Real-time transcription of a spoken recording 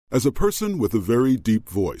As a person with a very deep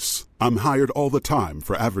voice, I'm hired all the time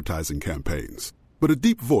for advertising campaigns. But a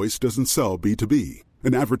deep voice doesn't sell B2B,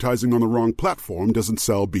 and advertising on the wrong platform doesn't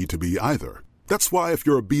sell B2B either. That's why if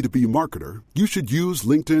you're a B2B marketer, you should use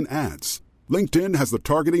LinkedIn ads. LinkedIn has the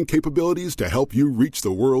targeting capabilities to help you reach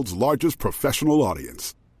the world's largest professional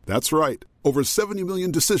audience. That's right, over 70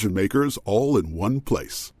 million decision makers all in one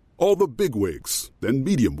place. All the big wigs, then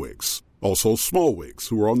medium wigs, also small wigs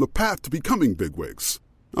who are on the path to becoming big wigs.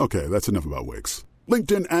 Okay, that's enough about wigs.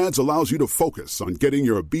 LinkedIn ads allows you to focus on getting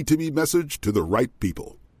your B2B message to the right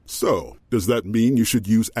people. So, does that mean you should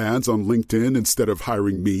use ads on LinkedIn instead of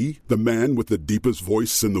hiring me, the man with the deepest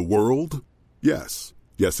voice in the world? Yes.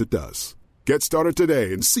 Yes, it does. Get started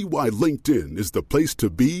today and see why LinkedIn is the place to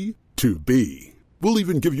be to be. We'll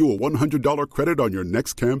even give you a $100 credit on your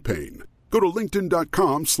next campaign. Go to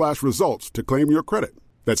linkedin.com/results to claim your credit.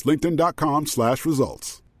 That's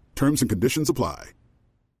linkedin.com/results. Terms and conditions apply.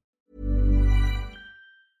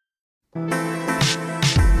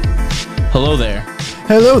 Hello there.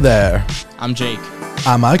 Hello there. I'm Jake.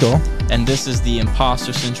 I'm Michael. And this is the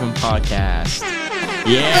Imposter Syndrome Podcast.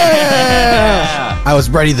 Yeah! I was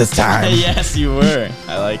ready this time. Yes, you were.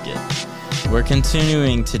 I like it. We're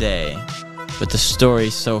continuing today with the story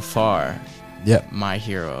so far. Yep. My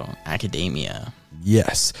Hero Academia.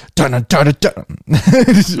 Yes. Dun dun dun dun.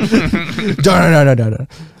 Dun dun dun dun.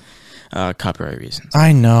 Copyright reasons.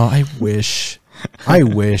 I know. I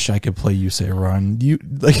wish I could play You Say Run. You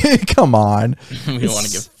like, come on. We don't want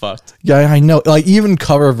to get fucked. Yeah, I know. Like, even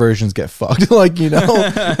cover versions get fucked. Like, you know,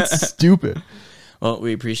 it's stupid. Well,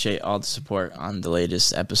 we appreciate all the support on the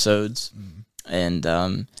latest episodes. And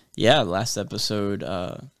last episode,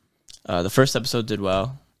 the first episode did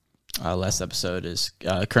well. Current episode,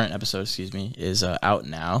 is out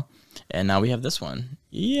now. And now we have this one.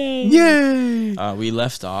 Yay! Yay! We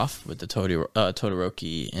left off with the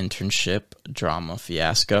Todoroki internship drama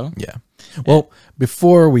fiasco. Yeah. Well,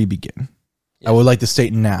 before we begin, I would like to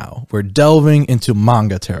state now, we're delving into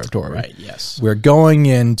manga territory. Right, yes. We're going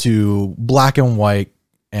into black and white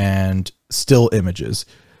and still images.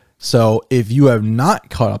 So if you have not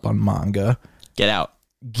caught up on manga, Get out.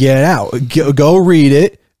 Go read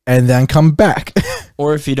it and then come back.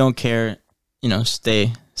 Or if you don't care,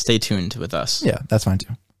 stay tuned with us. Yeah, that's fine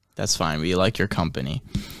too. That's fine. We like your company.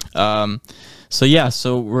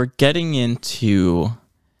 So we're getting into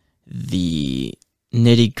the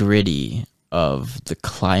nitty-gritty of the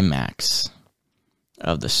climax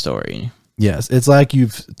of the story. Yes, it's like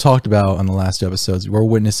you've talked about on the last two episodes. We're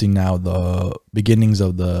witnessing now the beginnings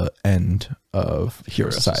of the end of Hero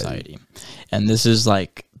Society. And this is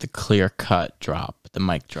like the clear-cut drop, the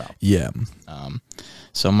mic drop. Yeah.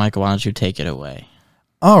 So, Michael, why don't you take it away?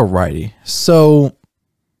 Alrighty. So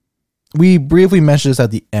we briefly mentioned this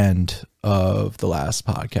at the end of the last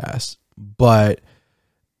podcast, but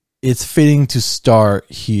it's fitting to start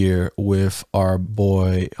here with our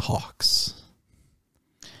boy Hawks.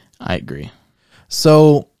 I agree.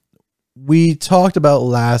 So we talked about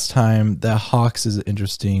last time that Hawks is an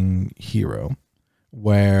interesting hero,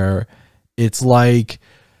 where it's like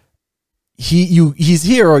he's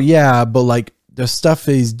hero, yeah, but like the stuff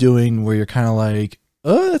that he's doing where you're kind of like,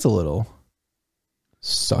 oh, that's a little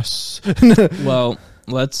sus. Well,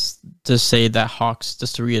 let's just say that Hawks,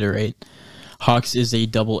 just to reiterate, Hawks is a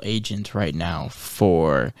double agent right now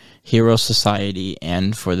for Hero Society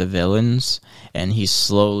and for the villains, and he's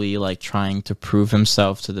slowly like trying to prove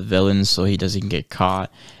himself to the villains so he doesn't get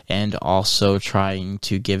caught, and also trying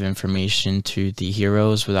to give information to the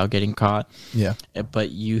heroes without getting caught. Yeah.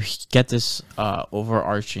 But you get this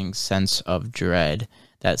overarching sense of dread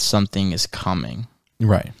that something is coming.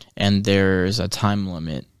 Right. And there's a time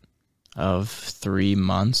limit of 3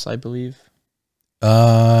 months, I believe.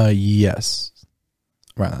 Yes.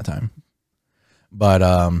 Around that time. But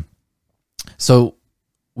so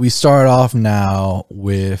we start off now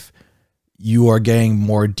with you are getting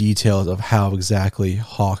more details of how exactly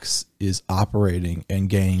Hawks is operating and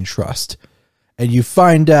gaining trust. And you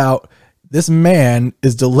find out this man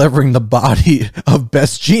is delivering the body of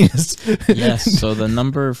Best Genius. Yes, so the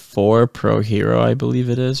number 4 pro hero, I believe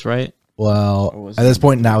it is, right? Well, at this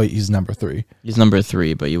point now he's number 3. He's number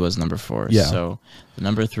 3, but he was number 4. Yeah. So the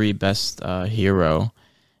number 3 best hero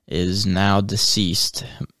is now deceased,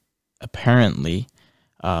 apparently,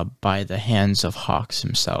 by the hands of Hawks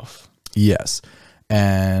himself. Yes.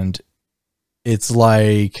 And it's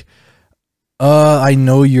like, I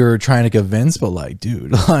know you're trying to convince, but like,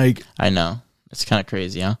 dude, like... I know. It's kind of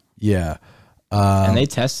crazy, huh? Yeah. And they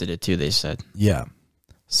tested it too, they said. Yeah.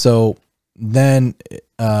 So then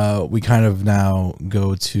we kind of now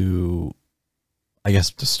go to, I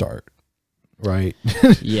guess, to start, right?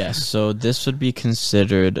 Yes, so this would be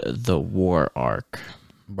considered the war arc.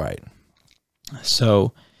 Right.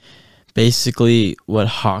 So basically, what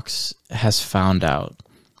Hawks has found out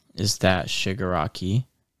is that Shigaraki,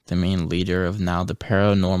 the main leader of now the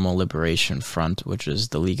Paranormal Liberation Front, which is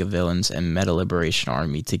the League of Villains and Meta Liberation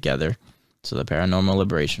Army together, so the Paranormal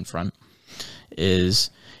Liberation Front, is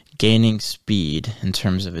gaining speed in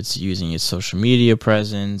terms of its using its social media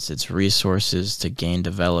presence, its resources to gain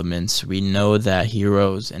developments. We know that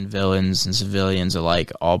heroes and villains and civilians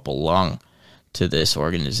alike all belong to this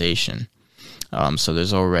organization. So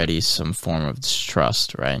there's already some form of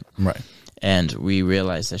distrust, right? Right. And we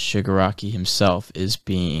realize that Shigaraki himself is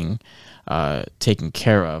being taken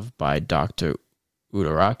care of by Dr.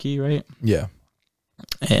 Udaraki, right? Yeah.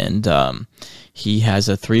 And he has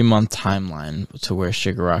a 3-month timeline to where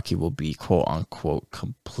Shigaraki will be quote unquote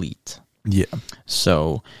complete. Yeah.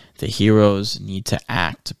 So the heroes need to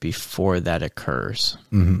act before that occurs.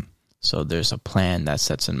 Mm-hmm. So there's a plan that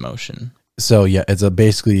sets in motion. So yeah, it's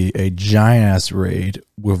basically a giant ass raid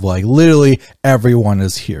with like literally everyone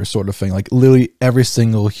is here sort of thing. Like literally every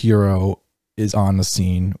single hero is on the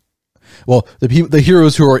scene. Well, the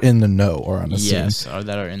heroes who are in the know are on the scene. Yes, or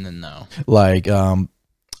that are in the know. Like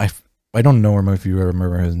I don't know if you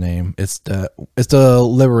remember his name. It's the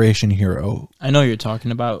Liberation hero. I know you're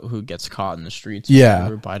talking about who gets caught in the streets. Yeah,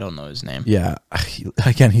 whatever, but I don't know his name. Yeah,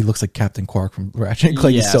 he looks like Captain Quark from Ratchet and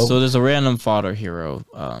Clank. Yeah, so there's a random fodder hero.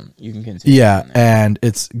 You can continue. Yeah, and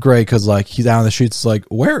it's great because like he's out on the streets. It's like,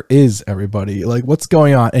 where is everybody? Like, what's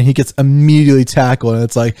going on? And he gets immediately tackled. And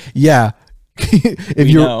it's like, yeah, if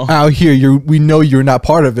you're out here, we know you're not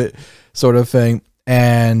part of it, sort of thing.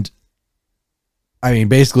 And I mean,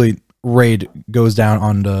 basically, raid goes down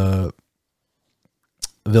on the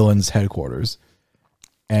villain's headquarters,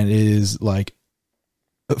 and it is like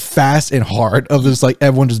fast and hard. Of just like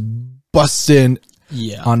everyone just busts in.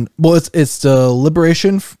 Yeah. It's the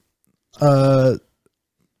Liberation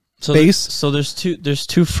base. So there's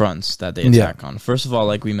two fronts that they attack on. First of all,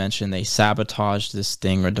 like we mentioned, they sabotage this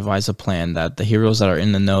thing or devise a plan that the heroes that are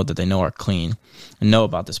in the know, that they know are clean and know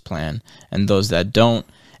about this plan, and those that don't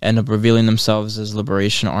end up revealing themselves as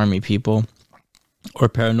Liberation Army people or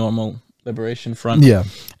Paranormal Liberation Front. Yeah.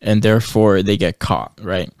 And therefore they get caught,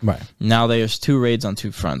 right? Right. Now there's two raids on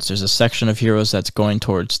two fronts. There's a section of heroes that's going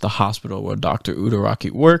towards the hospital where Dr. Udaraki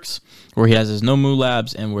works, where he has his Nomu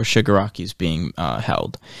labs, and where Shigaraki's being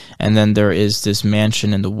held. And then there is this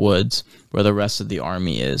mansion in the woods where the rest of the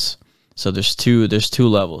army is. So there's two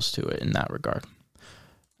levels to it in that regard.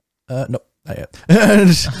 No, not yet.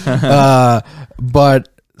 But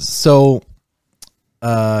so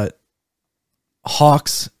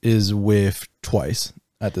Hawks is with Twice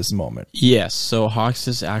at this moment. Yes, so Hawks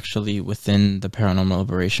is actually within the Paranormal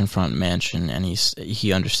Liberation Front mansion, and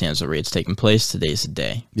he understands the raid's taking place. Today's the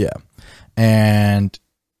day. Yeah, and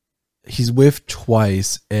he's with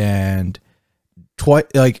Twice, and Twice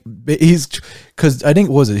like he's because I think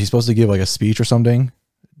he's supposed to give like a speech or something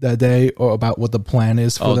that day or about what the plan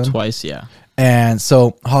is for them. Twice, yeah. And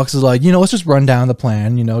so Hawks is like, let's just run down the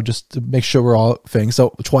plan, just to make sure we're all things.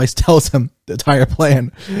 So Twice tells him the entire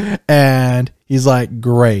plan, and he's like,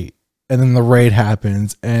 great. And then the raid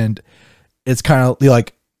happens, and it's kind of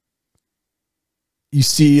like, you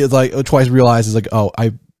see, it's like Twice realizes like, oh,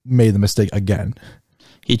 I made the mistake again.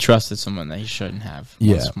 He trusted someone that he shouldn't have.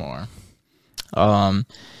 Yeah. Once more.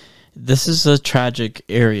 This is a tragic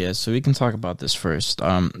area, so we can talk about this first.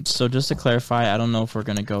 So just to clarify, I don't know if we're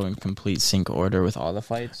going to go in complete sync order with all the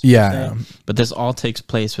fights. Yeah. But this all takes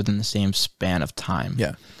place within the same span of time.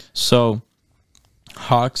 Yeah. So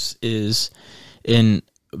Hawks is in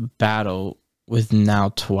battle with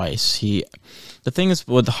now Twice. The thing is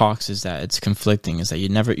with Hawks is that it's conflicting, is that you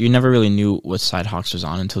never really knew what side Hawks was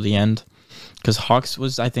on until the end. Because Hawks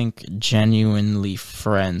was, I think, genuinely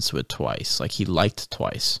friends with Twice. Like, he liked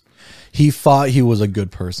Twice. He thought he was a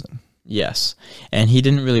good person. Yes. And he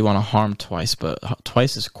didn't really want to harm Twice, but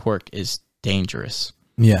Twice's quirk is dangerous.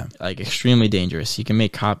 Yeah. Like, extremely dangerous. He can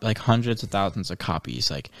make hundreds of thousands of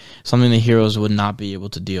copies. Like, something the heroes would not be able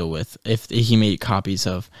to deal with if he made copies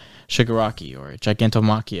of Shigaraki or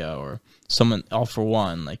Gigantomachia or someone All For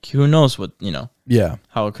One. Like, who knows what, Yeah.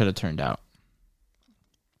 how it could have turned out.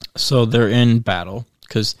 So they're in battle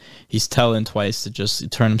because he's telling Twice to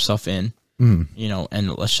just turn himself in,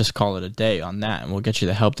 and let's just call it a day on that, and we'll get you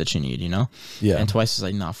the help that you need, Yeah. And Twice is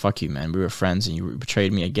like, nah, fuck you, man. We were friends, and you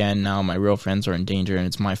betrayed me again. Now my real friends are in danger, and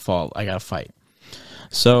it's my fault. I gotta fight.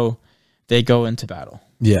 So they go into battle.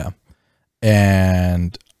 Yeah.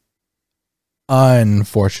 And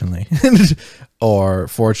unfortunately, or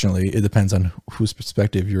fortunately, it depends on whose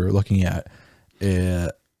perspective you're looking at.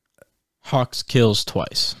 Hawks kills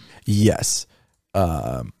twice. Yes.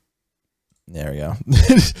 There we go.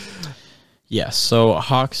 Yes, so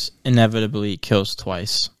Hawks inevitably kills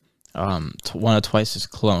twice. One of Twice's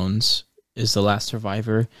clones is the last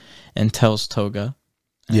survivor and tells Toga.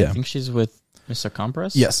 And Yeah. I think she's with Mr.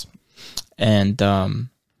 Compress. Yes. And,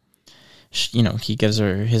 he gives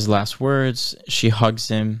her his last words. She hugs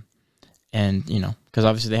him. And, because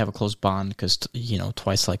obviously they have a close bond because,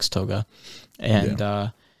 Twice likes Toga. And,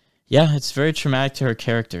 it's very traumatic to her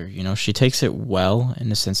character. She takes it well in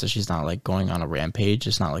the sense that she's not, like, going on a rampage.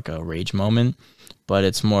 It's not like a rage moment. But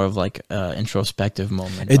it's more of, like, an introspective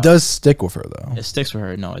moment. It does stick with her, though. It sticks with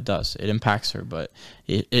her. No, it does. It impacts her. But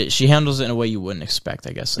she handles it in a way you wouldn't expect,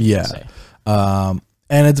 I guess. You could say.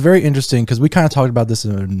 And it's very interesting because we kind of talked about this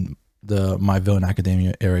in the My Villain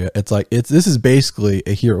Academia area. It's like this is basically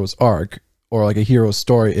a hero's arc or like a hero's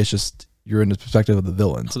story. It's just you're in the perspective of the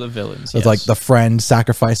villains. So the villains. It's like the friend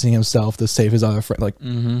sacrificing himself to save his other friend. Like,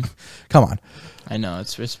 come on. I know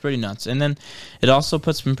it's pretty nuts. And then it also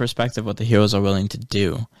puts in perspective what the heroes are willing to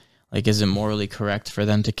do. Like, is it morally correct for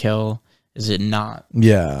them to kill? Is it not?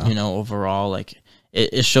 Yeah. Overall, like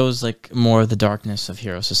it shows like more of the darkness of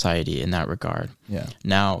hero society in that regard. Yeah.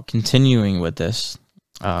 Now, continuing with this,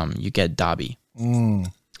 you get Dabi.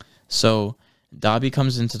 So Dabi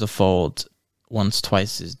comes into the fold once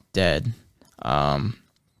Twice is dead, and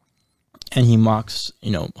he mocks,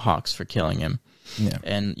 Hawks for killing him. Yeah.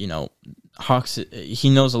 And, Hawks, he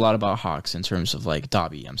knows a lot about Hawks in terms of, like,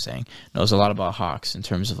 Dabi, I'm saying. Knows a lot about Hawks in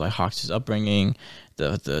terms of, like, Hawks' upbringing,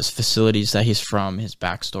 the facilities that he's from, his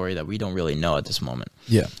backstory that we don't really know at this moment.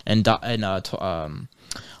 Yeah. And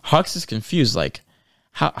Hawks is confused, like,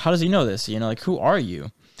 how does he know this? Like, who are you?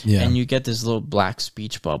 Yeah. And you get this little black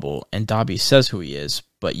speech bubble, and Dabi says who he is,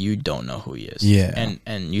 but you don't know who he is. Yeah.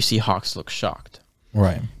 And you see Hawks look shocked.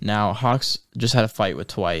 Right. Now, Hawks just had a fight with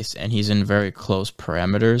Twice, and he's in very close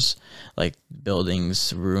parameters, like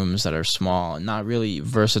buildings, rooms that are small, not really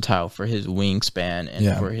versatile for his wingspan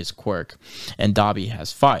and for his quirk. And Dabi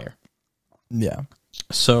has fire. Yeah.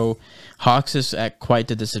 So Hawks is at quite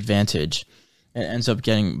the disadvantage and ends up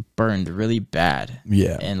getting burned really bad.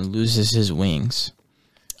 Yeah. And loses his wings.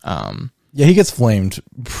 Yeah, he gets flamed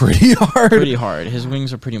pretty hard. Pretty hard. His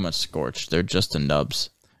wings are pretty much scorched. They're just the nubs.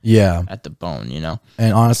 Yeah. At the bone,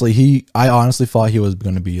 And honestly, I honestly thought he was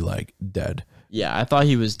going to be like dead. Yeah, I thought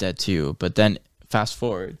he was dead too, but then fast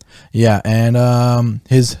forward. Yeah, and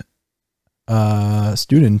his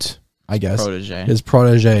student, I guess, his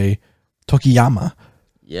protege, Tokiyama,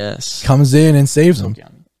 yes, comes in and saves him.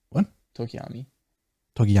 Tokiyami. What? Tokiyami?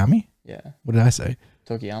 Yeah. What did I say?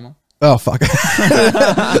 Tokiyama? Oh, fuck.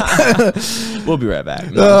 We'll be right back.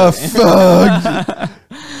 Oh, fuck.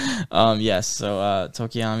 Yes, so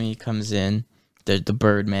Tokiyami comes in, the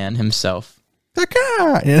Birdman himself.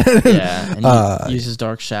 Yeah, and he uses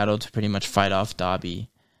Dark Shadow to pretty much fight off Dabi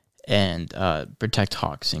and protect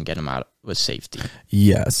Hawks and get him out with safety.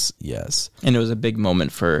 Yes. And it was a big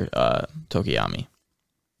moment for Tokiyami.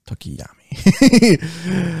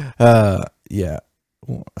 Yeah.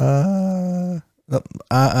 We're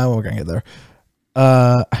gonna get there.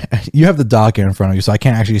 You have the docket in front of you, so I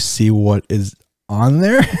can't actually see what is on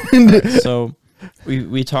there. So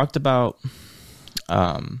we talked about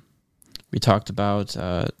the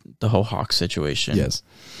whole Hawk situation. Yes.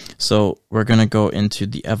 So we're gonna go into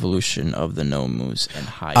the evolution of the Nomus and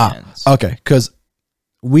high ends. Okay, because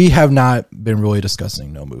we have not been really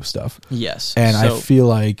discussing Nomu stuff. Yes, and so I feel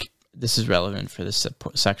like this is relevant for this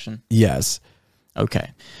section. Yes.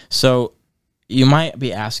 Okay, so you might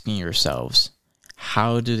be asking yourselves,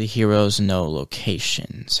 how do the heroes know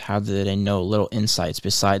locations? How do they know little insights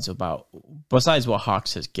besides what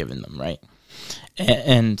Hawks has given them, right?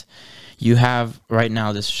 And you have right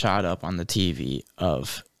now this shot up on the TV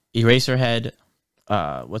of Eraserhead,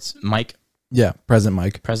 what's Mike? Yeah, Present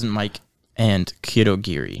Mike, and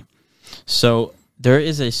Kirogiri. So there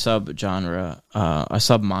is a sub-genre, a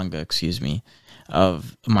sub-manga,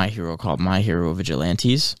 of My Hero called My Hero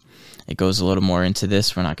Vigilantes. It goes a little more into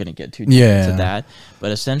this. We're not going to get too deep into that.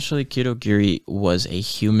 But essentially, Kirogiri was a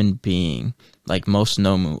human being, like most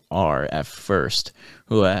Nomu are at first,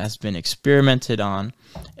 who has been experimented on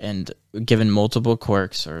and given multiple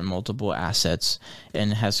quirks or multiple assets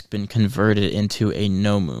and has been converted into a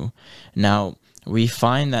Nomu. Now, we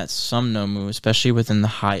find that some Nomu, especially within the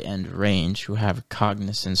high-end range, who have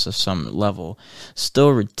cognizance of some level, still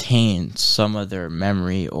retain some of their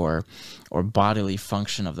memory or bodily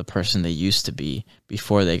function of the person they used to be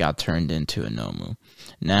before they got turned into a Nomu.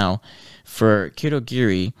 Now, for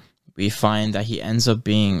Kirogiri, we find that he ends up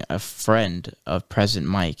being a friend of President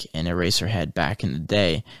Mike and Eraserhead back in the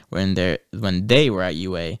day when they were at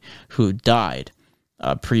UA, who died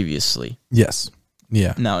previously. Yes.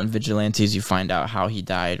 Yeah. Now, in Vigilantes, you find out how he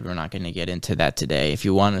died. We're not going to get into that today. If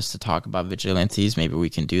you want us to talk about Vigilantes, maybe we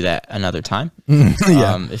can do that another time.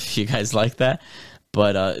 If you guys like that.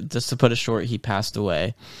 But just to put it short, he passed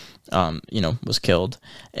away, was killed.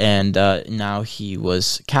 And now he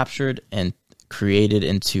was captured and created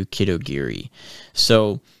into Kitogiri.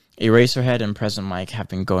 So Eraserhead and President Mike have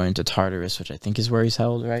been going to Tartarus, which I think is where he's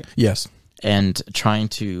held, right? Yes. And trying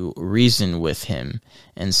to reason with him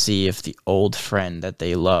and see if the old friend that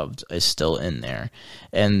they loved is still in there.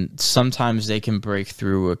 And sometimes they can break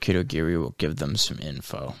through, or Kitogiri will give them some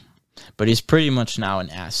info. But he's pretty much now an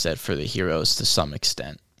asset for the heroes to some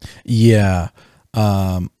extent. Yeah.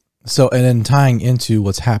 So, and then tying into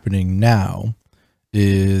what's happening now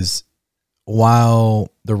is while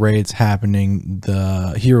the raid's happening,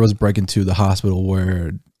 the heroes break into the hospital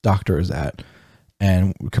where Doctor is at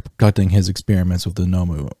and conducting his experiments with the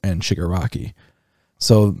Nomu and Shigaraki.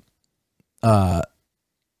 So the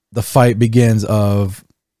fight begins of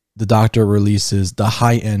the Doctor releases the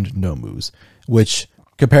high-end Nomus, which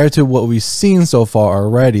compared to what we've seen so far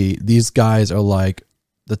already, these guys are like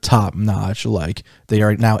the top notch. Like they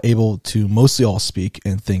are now able to mostly all speak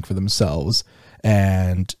and think for themselves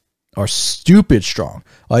and are stupid strong,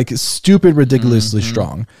 like stupid, ridiculously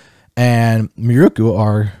strong. And Miruku,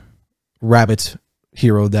 our rabbit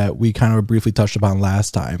hero that we kind of briefly touched upon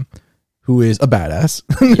last time, who is a badass.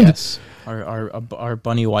 Yes, our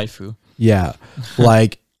bunny waifu. Yeah,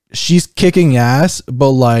 like she's kicking ass,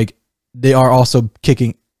 but like they are also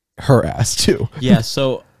kicking her ass too. Yeah,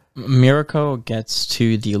 so Mirako gets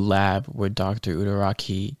to the lab with Dr.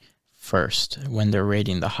 Udaraki first when they're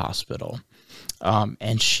raiding the hospital.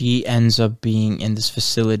 And she ends up being in this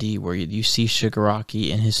facility where you see Shigaraki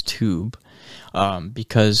in his tube,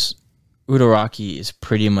 because Udaraki is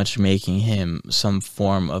pretty much making him some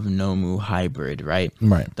form of Nomu hybrid, right?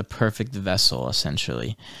 Right. The perfect vessel,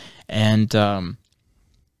 essentially. And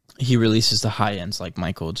he releases the high ends, like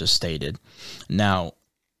Michael just stated. Now,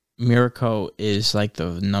 Mirako is like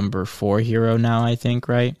the number 4 hero now, I think,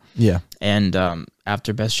 right? Yeah. And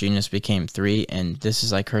after Best Genius became 3, and this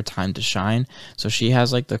is like her time to shine. So she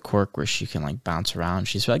has like the quirk where she can like bounce around.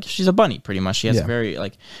 She's a bunny pretty much. She has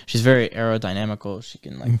she's very aerodynamical. She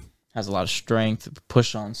can like has a lot of strength,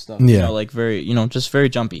 push on stuff. Yeah. Like very, just very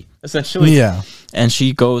jumpy essentially. Yeah. And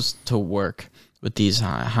she goes to work with these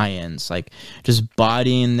high ends, like just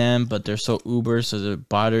bodying them, but they're so uber, so they're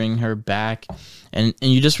bothering her back. And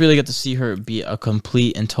you just really get to see her be a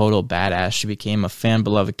complete and total badass. She became a fan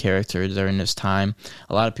beloved character during this time.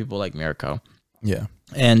 A lot of people like Mirako. Yeah.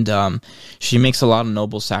 And she makes a lot of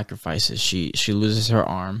noble sacrifices. She loses her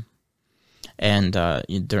arm, and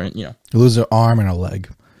during You lose her arm and a leg.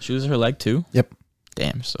 she loses her leg too. Yep.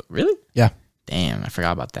 Damn. So really? Yeah. Damn, I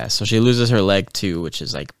forgot about that. So she loses her leg too, which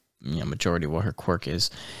is like majority of what her quirk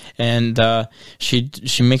is, and she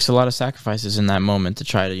makes a lot of sacrifices in that moment to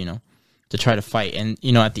try to fight. And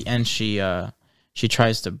at the end she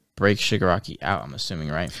tries to break Shigaraki out, I'm assuming,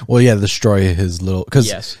 right? Well, yeah, destroy his little, because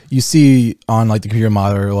Yes. you see on like the computer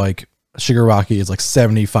monitor, like Shigaraki is like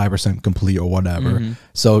 75% complete or whatever.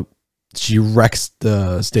 So she wrecks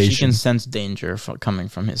the station. She can sense danger coming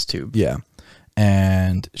from his tube. Yeah,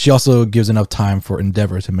 and she also gives enough time for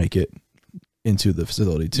Endeavor to make it into the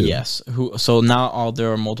facility too. Yes. So now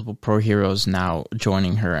there are multiple pro heroes now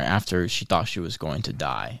joining her after she thought she was going to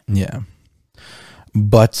die. Yeah,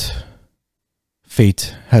 but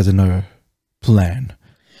fate has another plan.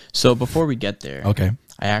 So before we get there, Okay.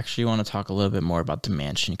 I actually want to talk a little bit more about the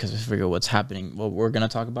mansion, because I figure what's happening, what we're going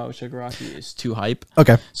to talk about with Shigaraki is too hype.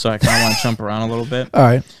 Okay. So I kind of want to jump around a little bit. All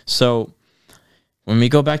right. So when we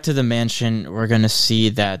go back to the mansion, we're going to see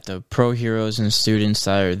that the pro heroes and students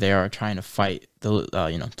that are there are trying to fight the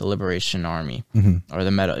the Liberation Army, or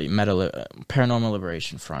the Paranormal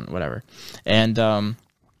Liberation Front, whatever. And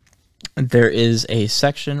there is a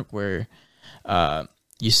section where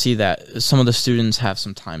you see that some of the students have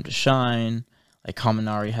some time to shine. Like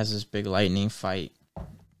Kaminari has this big lightning fight,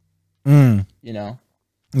 Yeah.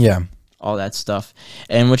 all that stuff.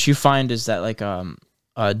 And what you find is that like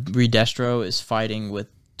Redestro is fighting with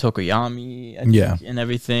Tokoyami, I think, and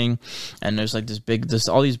everything. And there's like there's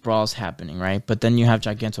all these brawls happening, right? But then you have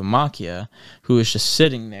Gigantomachia, who is just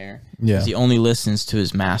sitting there. Yeah. He only listens to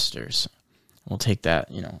his masters. We'll take that,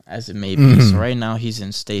 as it may be. So right now he's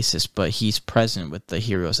in stasis, but he's present with the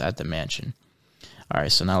heroes at the mansion. All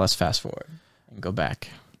right, so now let's fast forward and go back.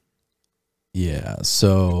 Yeah.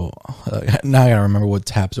 So now I gotta remember what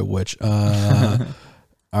tabs are which.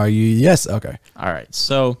 Are you? Yes. Okay. All right.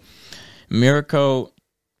 So Mirko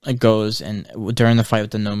goes, and during the fight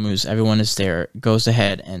with the Nomus, everyone is there, goes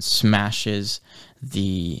ahead and smashes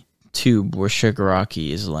the tube where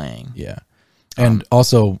Shigaraki is laying. Yeah. And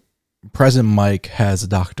also, President Mike has a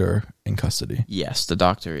doctor in custody. Yes, the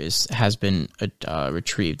doctor has been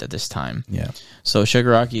retrieved at this time. Yeah. So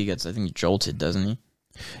Shigaraki gets, I think, jolted, doesn't he?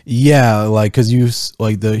 Yeah, like, because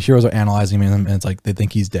the heroes are analyzing him, and it's like they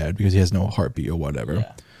think he's dead because he has no heartbeat or whatever.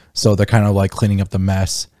 Yeah. So they're kind of like cleaning up the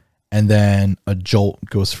mess, and then a jolt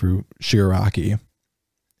goes through Shigaraki,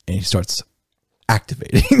 and he starts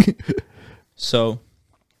activating. So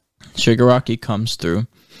Shigaraki comes through,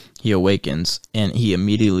 he awakens, and he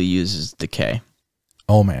immediately uses decay.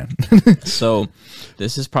 Oh man. So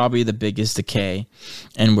this is probably the biggest decay,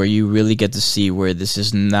 and where you really get to see where this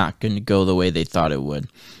is not going to go the way they thought it would.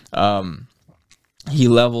 He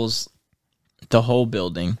levels the whole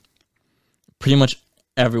building. Pretty much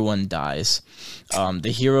everyone dies.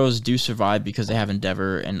 The heroes do survive because they have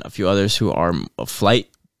Endeavor and a few others who are flight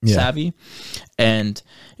savvy. And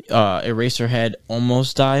Eraserhead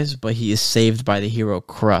almost dies, but he is saved by the hero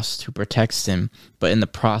Crust, who protects him, but in the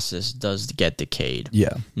process does get decayed.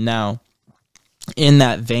 Yeah. Now, in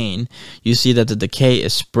that vein, you see that the decay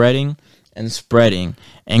is spreading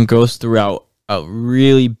and goes throughout a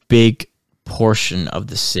really big portion of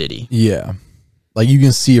the city. Yeah. Like you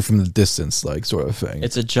can see it from the distance, like sort of thing.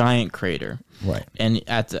 It's a giant crater. Right. And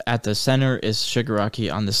at the center is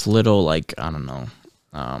Shigaraki on this little, like, I don't know,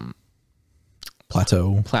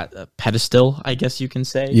 plateau. Pedestal, I guess you can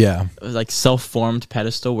say. Yeah. Like self-formed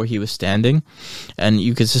pedestal where he was standing. And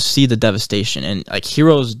you could just see the devastation. And like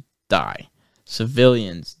heroes die.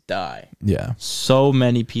 Civilians die. Yeah. So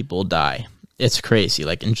many people die. It's crazy.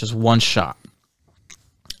 Like in just one shot.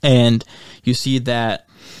 And you see that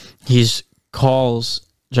he calls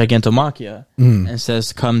Gigantomachia and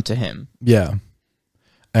says, come to him. Yeah.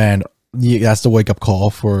 And that's the wake-up call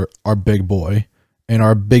for our big boy. And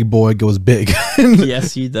our big boy goes big.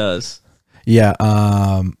 Yes, he does. Yeah.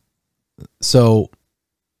 So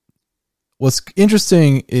what's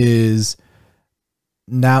interesting is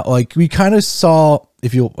now, like, we kind of saw,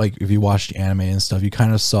 if you watched the anime and stuff, you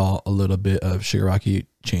kind of saw a little bit of Shigaraki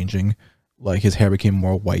changing. Like his hair became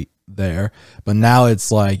more white there, but now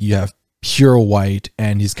it's like you have pure white,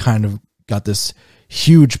 and he's kind of got this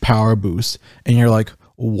huge power boost, and you're like,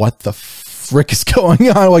 what the frick is going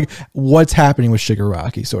on? Like, what's happening with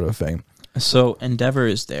Shigaraki, sort of thing. So Endeavor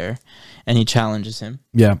is there, and he challenges him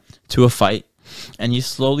to a fight, and you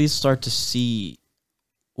slowly start to see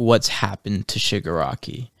what's happened to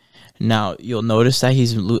Shigaraki. Now, you'll notice that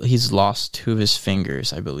he's lost 2 of his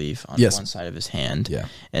fingers, I believe, on one side of his hand. Yeah.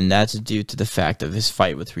 And that's due to the fact of his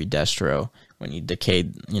fight with Redestro when he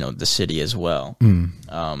decayed, the city as well.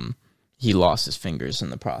 He lost his fingers in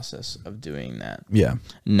the process of doing that. Yeah.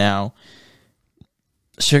 Now,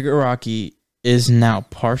 Shigaraki is now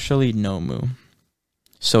partially Nomu.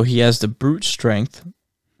 So he has the brute strength,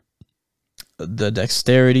 the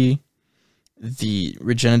dexterity, the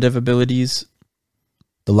regenerative abilities,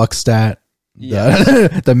 the luck stat,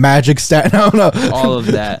 the magic stat, no. all of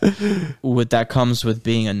that. That comes with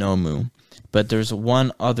being a Nomu. But there's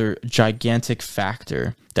one other gigantic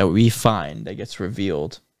factor that we find that gets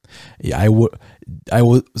revealed. Yeah, I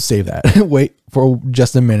would save that. Wait for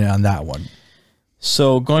just a minute on that one.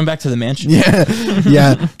 So going back to the mansion. Yeah,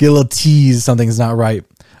 get a little tease, something's not right.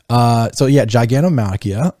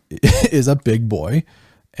 Gigantomachia is a big boy.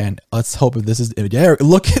 And let's hope if this is... Yeah,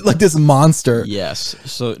 look at like this monster. Yes.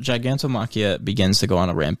 So Gigantomachia begins to go on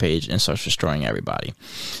a rampage and starts destroying everybody.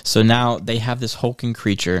 So now they have this hulking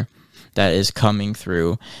creature that is coming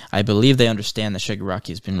through. I believe they understand that Shigaraki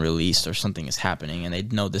has been released or something is happening, and they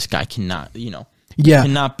know this guy cannot,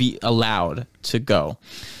 cannot be allowed to go.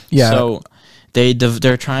 Yeah. So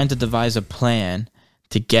they're trying to devise a plan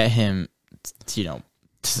to get him, to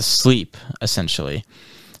sleep, essentially.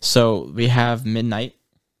 So we have Midnight.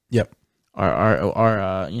 Yep.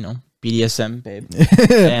 Our BDSM babe.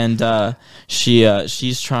 And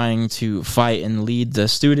she's trying to fight and lead the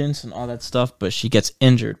students and all that stuff, but she gets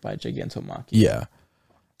injured by Gigantomachia. Yeah.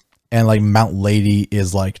 And like Mount Lady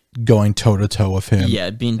is like going toe to toe with him. Yeah,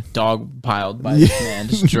 being dogpiled by this man,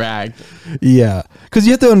 just dragged. Yeah. Because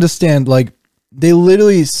you have to understand, like, they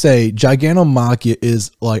literally say Gigantomachia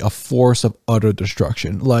is like a force of utter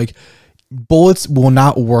destruction. Like, bullets will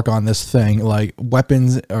not work on this thing. Like,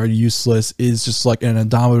 weapons are useless. It's just like an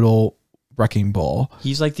indomitable wrecking ball.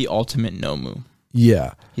 He's like the ultimate Nomu.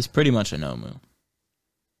 Yeah. He's pretty much a Nomu.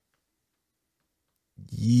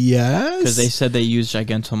 Yes. Because they said they used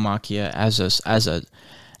Gigantomachia as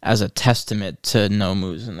as a testament to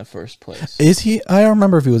Nomu's in the first place. Is he? I don't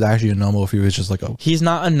remember if he was actually a Nomu, if he was just like a... He's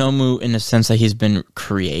not a Nomu in the sense that he's been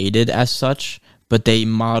created as such, but they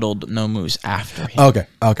modeled Nomus after him. Okay.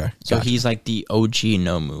 So Gotcha. he's like the OG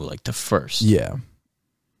Nomu, like the first. Yeah.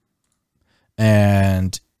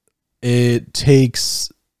 And it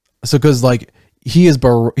takes... So, because, like, he is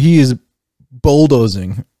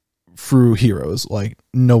bulldozing through heroes, like,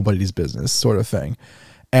 nobody's business sort of thing.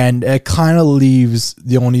 And it kind of leaves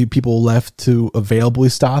the only people left to availably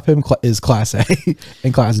stop him is Class A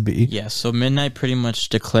and Class B. Yeah, so Midnight pretty much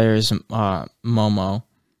declares Momo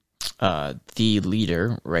the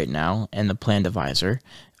leader right now and the plan deviser,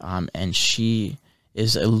 and she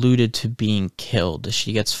is alluded to being killed.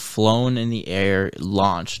 She gets flown in the air,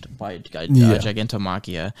 launched by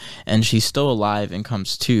Gigantomachia, and she's still alive and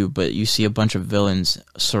comes to, but you see a bunch of villains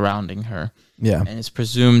surrounding her. Yeah. And it's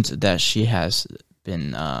presumed that she has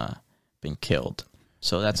been killed.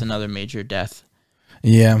 So that's another major death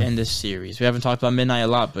Yeah. in this series. We haven't talked about Midnight a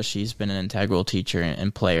lot, but she's been an integral teacher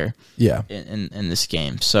and player Yeah. in this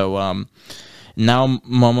game. So now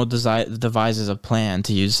Momo devises a plan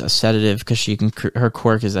to use a sedative because she can. Her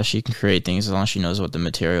quirk is that she can create things as long as she knows what the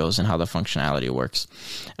materials and how the functionality works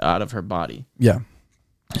out of her body. Yeah.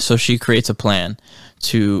 So she creates a plan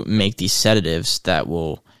to make these sedatives that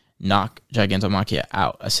will knock Gigantomachia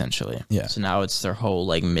out, essentially. Yeah. So now it's their whole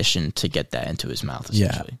like mission to get that into his mouth, Yeah.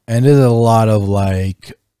 essentially. And there's a lot of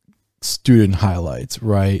like student highlights,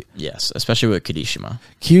 right? Yes, especially with Kirishima.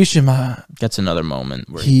 Kirishima, That's another moment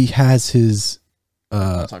where he has his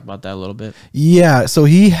talk about that a little bit. yeah, so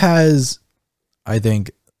he has, I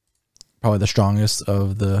think, probably the strongest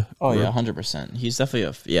of the Oh yeah, 100%. He's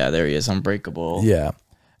definitely there he is, unbreakable. yeah.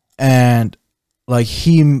 And like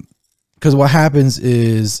because what happens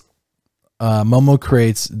is Momo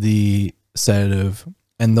creates the sedative,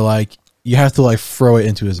 and you have to like throw it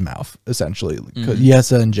into his mouth essentially because he has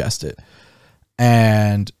to ingest it.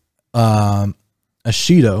 And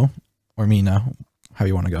Ashido or Mina, how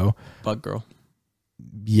you want to go, Bug girl.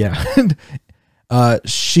 yeah,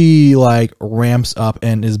 she like ramps up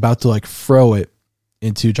and is about to like throw it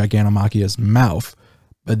into Gigantomachia's mouth,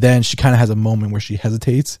 but then she kind of has a moment where she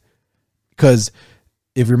hesitates because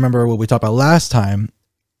if you remember what we talked about last time,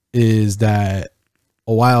 is that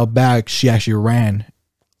a while back she actually ran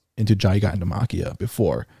into Gigantomachia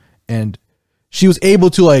before, and she was able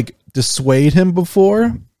to like dissuade him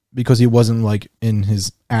before because he wasn't like in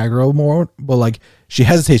his aggro mode, but like she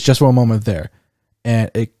hesitates just for a moment there,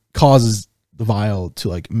 and it causes the vial to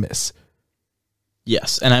like miss.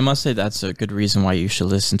 Yes, and I must say that's a good reason why you should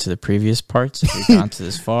listen to the previous parts. If you've gone to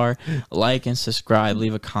this far, like and subscribe,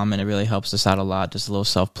 leave a comment. It really helps us out a lot. Just a little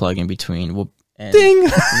self-plug in between. Ding!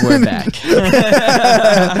 We're back.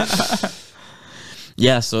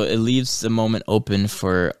 Yeah, so it leaves the moment open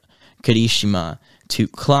for Kirishima to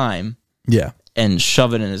climb Yeah. and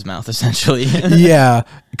shove it in his mouth, essentially. Yeah,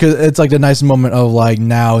 because it's like the nice moment of like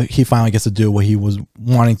now he finally gets to do what he was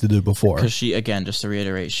wanting to do before. Because she, again, just to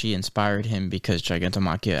reiterate, she inspired him because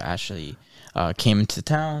Gigantomachia actually came into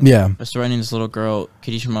town. Yeah. Was threatening this little girl.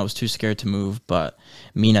 Kirishima was too scared to move, but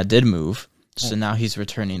Mina did move. So now he's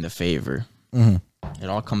returning the favor. It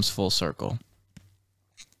all comes full circle.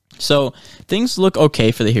 So things look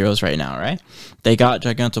okay for the heroes right now, right? They got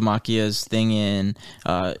Gigantomachia's thing in.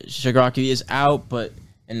 Shigaraki is out,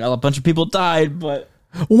 and a bunch of people died, but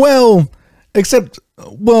except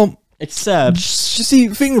see,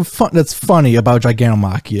 thing that's funny about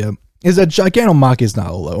Gigantomachia is that Gigantomachia is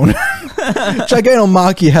not alone.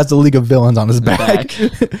 Gigantomachia has the League of Villains on his back.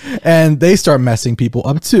 And they start messing people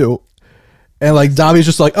up too. And like Dabi's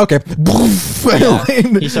just like, okay.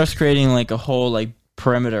 Yeah. He starts creating like a whole like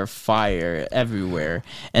perimeter fire everywhere.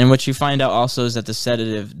 And what you find out also is that the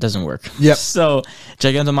sedative doesn't work. Yep. So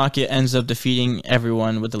Gigantomachia ends up defeating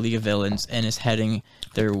everyone with the League of Villains and is heading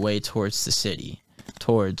their way towards the city,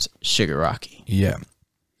 towards Shigaraki. Yeah.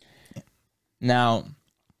 Now,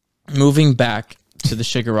 moving back to the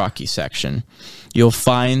Shigaraki section, you'll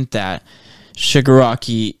find that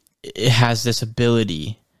Shigaraki has this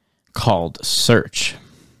ability called Search.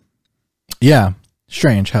 Yeah.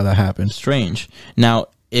 Strange how that happened. Strange. Now,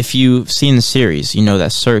 if you've seen the series, you know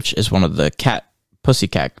that Search is one of the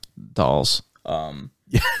Pussycat dolls.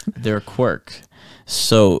 Their quirk.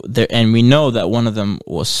 So and we know that one of them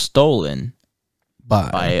was stolen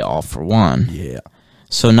by All For One. Yeah.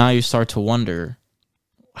 So now you start to wonder,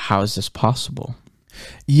 how is this possible?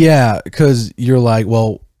 Yeah, because you're like,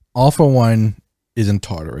 well, All For One is in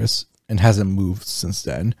Tartarus and hasn't moved since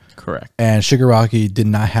then. Correct. And Shigaraki did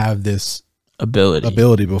not have this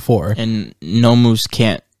ability before. And Nomus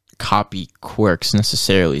can't copy quirks,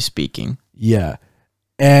 necessarily speaking. Yeah.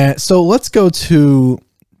 And so let's go to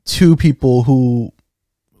two people who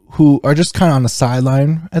are just kind of on the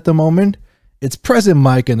sideline at the moment. It's President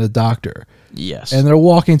Mike and the doctor. Yes. And they're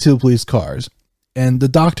walking to the police cars. And the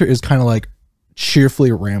doctor is kind of like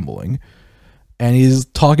cheerfully rambling. And he's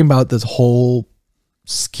talking about this whole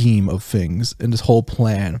scheme of things and this whole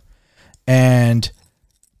plan. And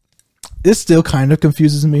this still kind of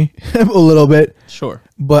confuses me a little bit. Sure.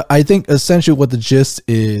 But I think essentially what the gist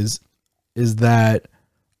is that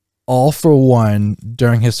All For One,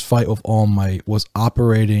 during his fight with All Might, was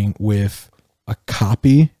operating with a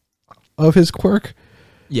copy of his quirk.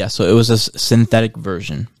 Yeah, so it was a synthetic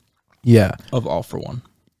version Yeah. of All For One.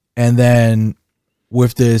 And then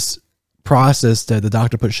with this process that the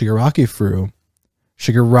doctor put Shigaraki through,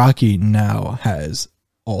 Shigaraki now has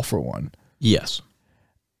All For One. Yes.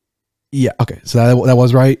 Yeah, okay. So that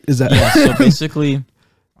was right? Is that Yeah, so basically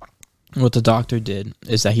what the doctor did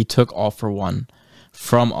is that he took All For One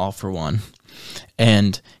from All For One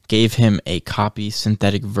and gave him a copy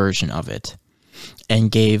synthetic version of it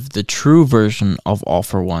and gave the true version of All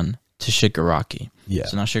For One to Shigaraki. Yeah.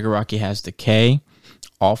 So now Shigaraki has the K,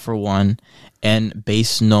 All For One, and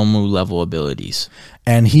base Nomu level abilities.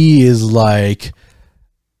 And he is like,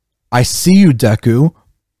 I see you, Deku.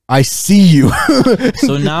 I see you.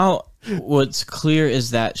 So now what's clear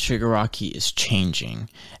is that Shigaraki is changing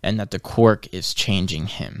and that the quirk is changing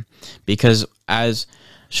him. Because as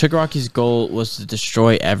Shigaraki's goal was to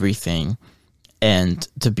destroy everything and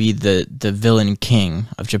to be the villain king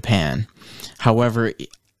of Japan. However,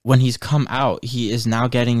 when he's come out, he is now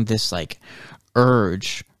getting this like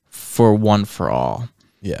urge for one for all.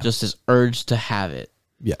 Yeah. Just this urge to have it.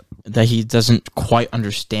 Yeah. That he doesn't quite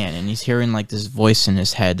understand, and he's hearing like this voice in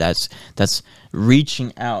his head that's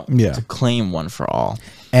reaching out to claim one for all.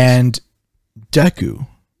 And Deku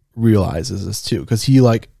realizes this too, because he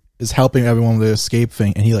like is helping everyone with the escape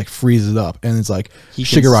thing, and he like freezes up, and it's like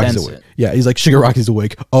Shigaraki's awake. Yeah, he's like Shigaraki's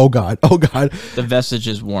awake. Oh god, oh god. The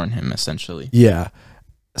vestiges warn him essentially. Yeah.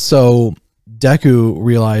 So Deku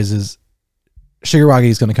realizes Shigaraki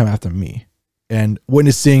is going to come after me, and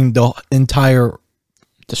witnessing the entire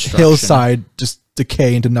hillside just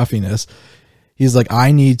decay into nothingness, he's like,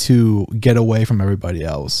 I need to get away from everybody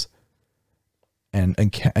else and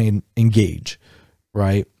engage,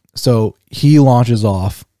 right? So he launches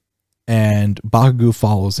off, and Bakugo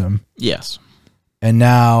follows him. Yes. And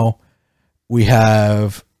now we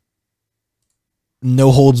have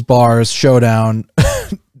no holds bars showdown.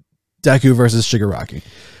 Deku versus Shigaraki.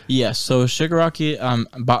 Yes. So Shigaraki,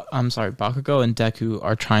 Bakugo and Deku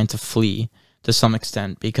are trying to flee to some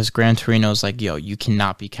extent because Gran Torino's like, yo, you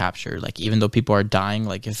cannot be captured. Like, even though people are dying,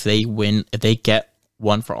 like if they win, if they get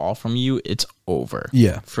one for all from you, it's over.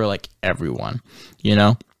 Yeah. For like everyone, you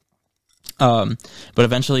know? But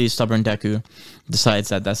eventually stubborn Deku decides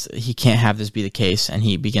that he can't have this be the case, and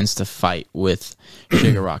he begins to fight with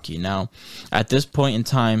Shigaraki. Now, at this point in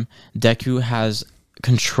time, Deku has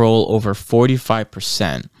control over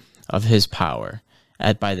 45% of his power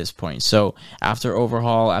by this point. So after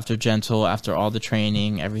Overhaul, after Gentle, after all the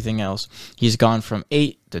training, everything else, he's gone from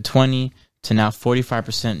 8 to 20 to now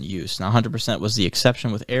 45% use. Now 100% was the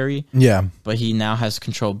exception with Eri. Yeah. But he now has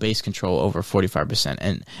base control over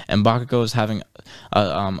 45%. And Bakugo is having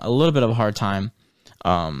a little bit of a hard time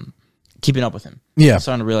keeping up with him. Yeah. I'm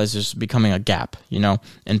starting to realize there's becoming a gap,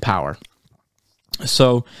 in power.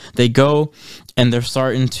 So they go and they're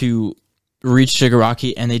starting to reach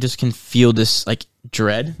Shigaraki, and they just can feel this like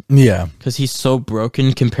dread. Yeah. Because he's so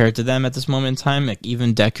broken compared to them at this moment in time. Like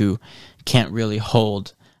even Deku can't really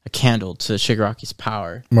hold a candle to Shigaraki's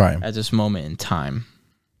power at this moment in time.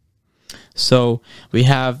 So we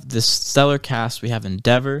have this stellar cast. We have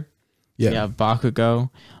Endeavor. Yeah. We have Bakugo.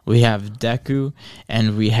 We have Deku.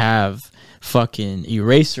 And we have fucking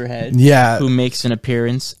Eraserhead. Yeah. Who makes an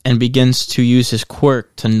appearance and begins to use his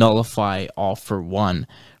quirk to nullify All For One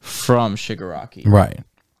from Shigaraki. Right.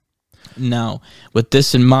 Now, with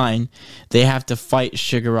this in mind, they have to fight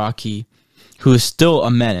Shigaraki, who is still a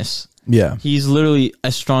menace. Yeah. He's literally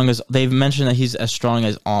as strong as... They've mentioned that he's as strong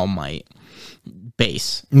as All Might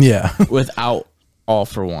base. Yeah. Without All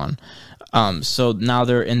For One. So now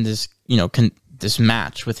they're in this, this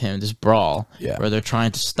match with him, this brawl, where they're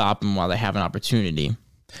trying to stop him while they have an opportunity.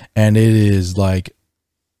 And it is like...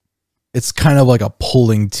 It's kind of like a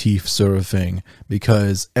pulling teeth sort of thing,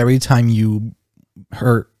 because every time you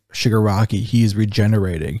hurt Shigaraki, he's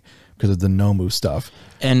regenerating because of the Nomu stuff.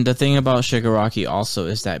 And the thing about Shigaraki also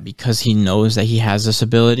is that because he knows that he has this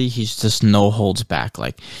ability, he's just no holds back.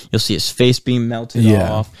 Like, you'll see his face being melted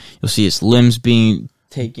off. You'll see his limbs being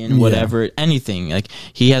taken, whatever, anything. Like,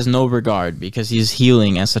 he has no regard because he's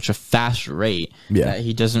healing at such a fast rate that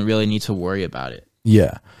he doesn't really need to worry about it.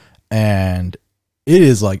 Yeah. And it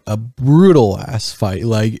is like a brutal ass fight.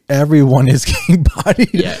 Like, everyone is getting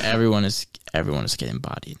bodied. Yeah, everyone is getting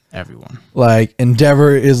bodied. Everyone. Like,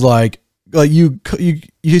 Endeavor is like you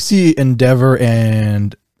see Endeavor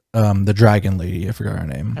and the dragon lady. I forgot her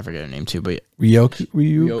name. I forget her name too, but Ryu.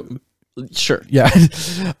 Sure. Yeah.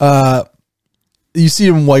 You see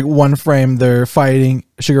them like one frame, they're fighting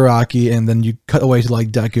Shigaraki, and then you cut away to like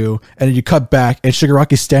Deku, and then you cut back, and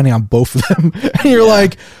Shigaraki's standing on both of them, and you're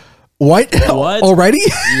like, what? Already?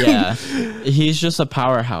 Yeah. He's just a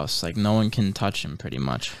powerhouse. Like, no one can touch him pretty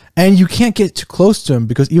much. And you can't get too close to him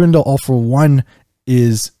because even though All for One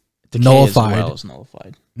is nullified. As well is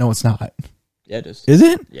nullified. No, it's not. Yeah, it is. Is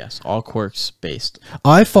it? Yes, all quirks based.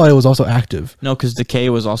 I thought it was also active. No, because decay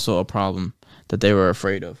was also a problem that they were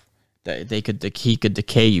afraid of. That he could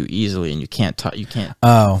decay you easily, and you can't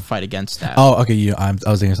fight against that. Oh, okay. I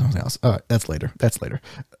was thinking something else. All right, that's later.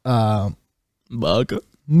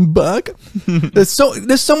 Bug. There's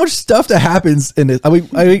so much stuff that happens in this. I mean,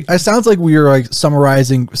 it sounds like we are like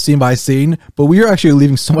summarizing scene by scene, but we are actually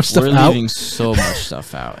leaving so much stuff out. We're leaving so much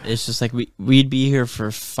stuff out. It's just like we'd be here for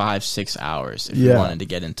 5-6 hours if we wanted to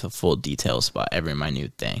get into full details about every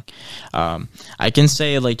minute thing. I can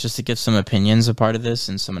say, like, just to give some opinions a part of this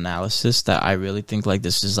and some analysis, that I really think like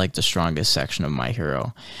this is like the strongest section of My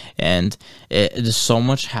Hero, and there's so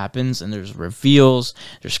much happens, and there's reveals,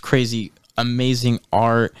 there's crazy amazing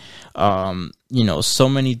art, so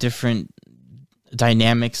many different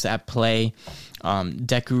dynamics at play.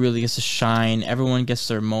 Deku really gets to shine. Everyone gets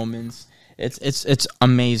their moments. It's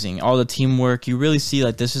amazing. All the teamwork. You really see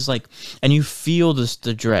like this is like, and you feel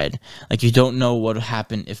the dread. Like, you don't know what will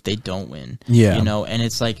happen if they don't win. Yeah. And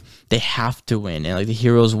it's like they have to win, and like the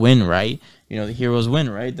heroes win, right? The heroes win,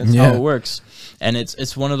 right? That's how it works. And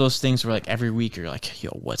it's one of those things where like every week you're like, yo,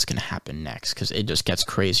 what's gonna happen next? Because it just gets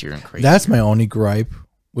crazier and crazier. That's my only gripe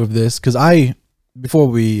with this, because before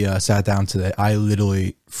we sat down today, I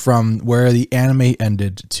literally, from where the anime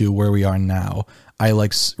ended to where we are now, I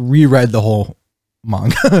like reread the whole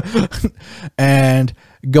manga. And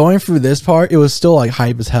going through this part, it was still like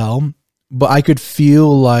hype as hell, but I could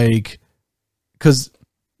feel like, because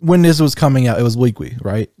when this was coming out, it was weekly,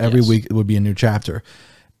 right? Every week it would be a new chapter.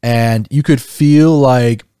 And you could feel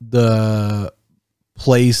like the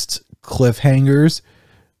placed cliffhangers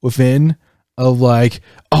within of like,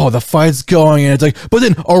 oh, the fight's going, and it's like, but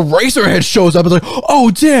then Eraserhead shows up, it's like, oh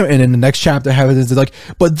damn, and then the next chapter happens, it's like,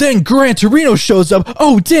 but then Gran Torino shows up,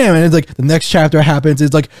 oh damn, and it's like the next chapter happens,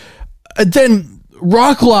 it's like, then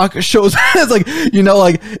Rocklock shows up. It's like,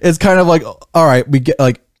 like, it's kind of like, all right, we get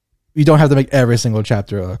like, you don't have to make every single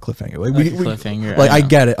chapter a cliffhanger. Like, cliffhanger. Like, I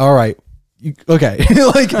get it. All right. Okay.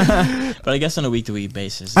 Like, but I guess on a week-to-week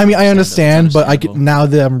basis. I mean, I understand, but now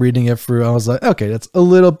that I'm reading it through, I was like, okay, that's a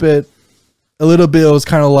little bit. It was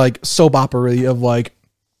kind of like soap opera of like,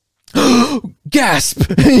 gasp.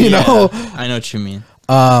 You know. I know what you mean.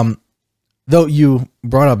 Though you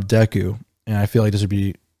brought up Deku, and I feel like this would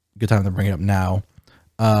be a good time to bring it up now.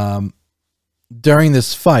 During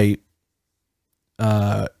this fight,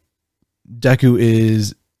 Deku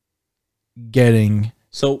is getting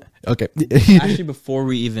okay. Actually, before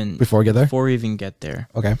we even get there,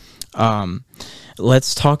 okay.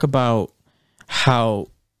 Let's talk about how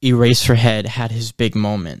Eraserhead had his big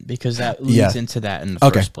moment, because that leads into that in the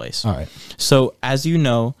first place. All right. So, as you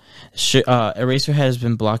know, Eraserhead has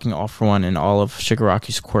been blocking All for One and all of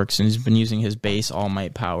Shigaraki's quirks, and he's been using his base All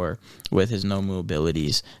Might power with his Nomu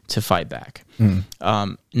abilities to fight back.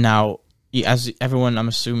 Now, as everyone, I'm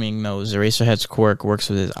assuming, knows, Eraserhead's quirk works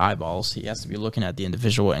with his eyeballs. He has to be looking at the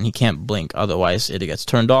individual, and he can't blink. Otherwise, it gets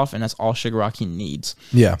turned off, and that's all Shigaraki needs.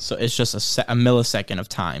 Yeah. So it's just a millisecond of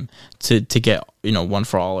time to get, one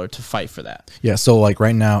for all, or to fight for that. Yeah, so like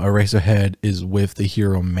right now, Eraserhead is with the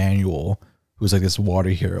hero Manual, who's like this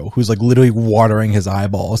water hero, who's like literally watering his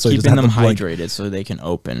eyeballs. So keeping them hydrated so they can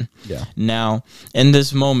open. Yeah. Now, in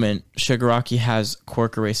this moment, Shigaraki has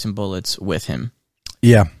quirk erasing bullets with him.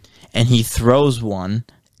 Yeah. And he throws one,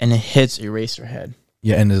 and it hits Eraserhead.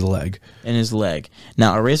 Yeah, in his leg.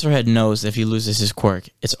 Now, Eraserhead knows if he loses his quirk,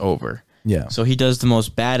 it's over. Yeah. So he does the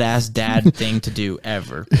most badass dad thing to do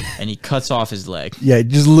ever, and he cuts off his leg. Yeah, he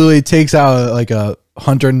just literally takes out like a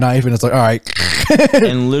hunter knife, and it's like, all right.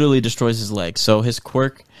 And literally destroys his leg. So his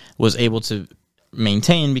quirk was able to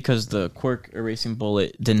maintain because the quirk erasing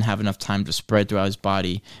bullet didn't have enough time to spread throughout his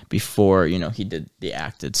body before he did the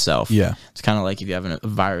act itself. Yeah, it's kind of like if you have a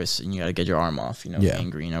virus and you got to get your arm off,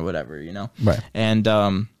 gangrene or whatever, right? And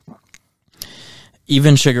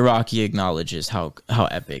Even Shigaraki acknowledges how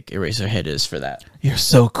epic Eraserhead is for that. You're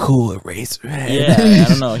so cool, Eraserhead. Yeah, I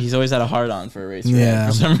don't know. He's always had a hard-on for Eraserhead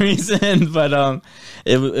for some reason. But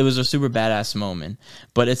it was a super badass moment.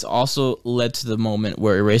 But it's also led to the moment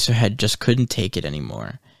where Eraserhead just couldn't take it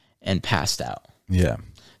anymore and passed out. Yeah.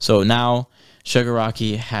 So now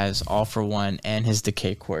Shigaraki has All for One and his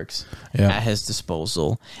Decay quirks at his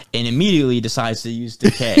disposal, and immediately decides to use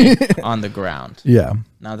Decay on the ground. Yeah.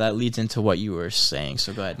 Now that leads into what you were saying.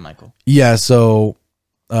 So go ahead, Michael. Yeah. So,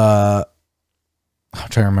 I'm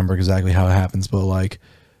trying to remember exactly how it happens, but like,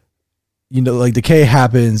 like Decay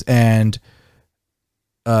happens, and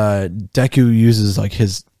Deku uses like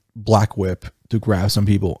his Black Whip to grab some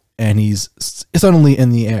people, and he's suddenly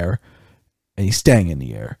in the air, and he's staying in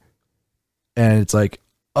the air. And it's like,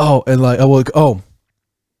 oh God.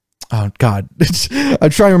 I'm trying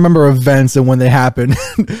to remember events and when they happen.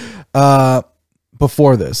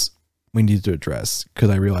 Before this, we need to address, because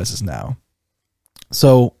I realize this now.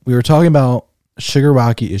 So we were talking about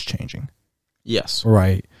Shigaraki is changing. Yes.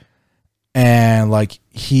 Right. And like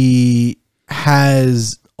he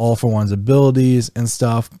has All for One's abilities and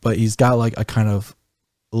stuff, but he's got like a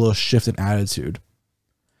little shift in attitude.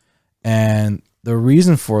 And the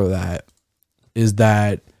reason for that is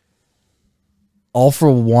that All for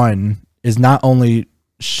One is not only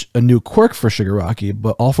a new quirk for Shigaraki,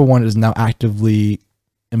 but All for One is now actively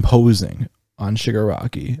imposing on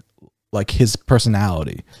Shigaraki, like his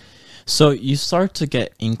personality. So you start to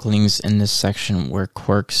get inklings in this section where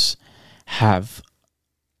quirks have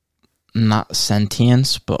not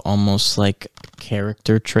sentience, but almost like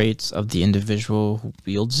character traits of the individual who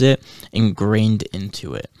wields it ingrained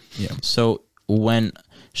into it. Yeah. So when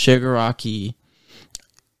Shigaraki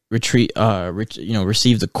received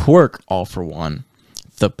the quirk All for One,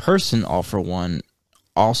 the person All for One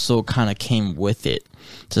also kind of came with it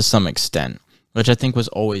to some extent, which I think was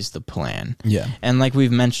always the plan. Yeah. And like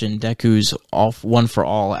we've mentioned, Deku's One for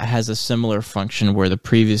All has a similar function where the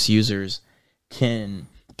previous users can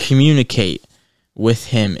communicate with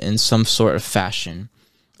him in some sort of fashion,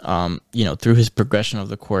 through his progression of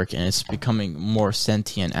the quirk, and it's becoming more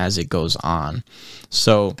sentient as it goes on.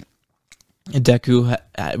 So Deku,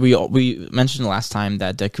 we mentioned last time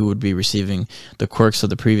that Deku would be receiving the quirks of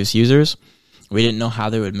the previous users. We didn't know how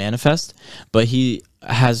they would manifest, but he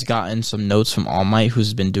has gotten some notes from All Might,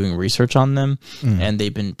 who's been doing research on them, and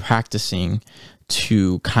they've been practicing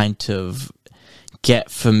to kind of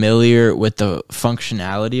get familiar with the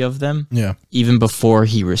functionality of them, even before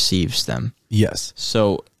he receives them. Yes.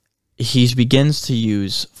 So he begins to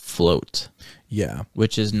use Float. Yeah.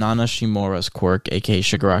 Which is Nana Shimura's quirk, aka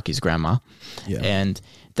Shigaraki's grandma. Yeah. And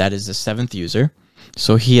that is the 7th user.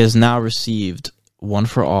 So he has now received One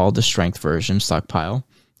for All, the strength version stockpile.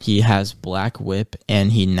 He has Black Whip,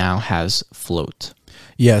 and he now has Float.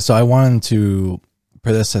 Yeah, so I wanted to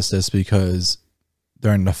predecess this because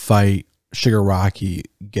during the fight, Shigaraki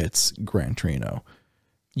gets Gran Torino.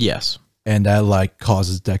 Yes. And that like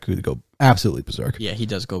causes Deku to go absolutely berserk. Yeah, he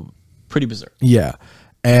does go pretty berserk. Yeah.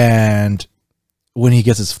 And when he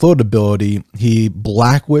gets his float ability, he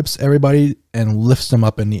Black Whips everybody and lifts them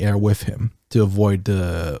up in the air with him to avoid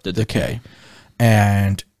the decay.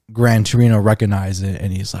 And Gran Torino recognizes it,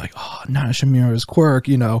 and he's like, "Oh, Nana Shimura's quirk,"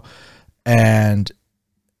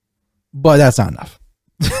 but that's not enough.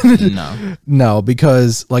 No,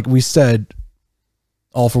 because like we said,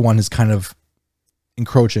 All for One is kind of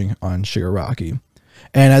encroaching on Shigaraki.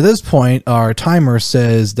 And at this point, our timer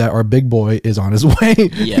says that our big boy is on his way.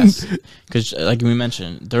 Yes, because like we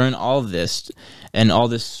mentioned, during all this and all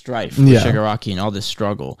this strife with Shigaraki and all this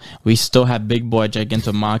struggle, we still have big boy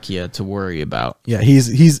Gigantomachia to worry about. Yeah,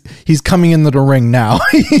 he's coming into the ring now.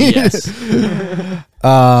 Yes.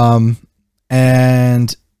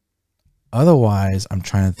 And otherwise, I'm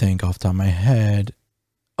trying to think off the top of my head.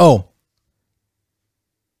 Oh,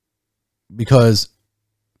 because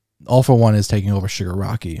All for One is taking over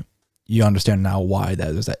Shigaraki. You understand now why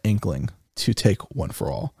there's that inkling to take One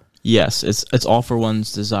for All. Yes, it's All for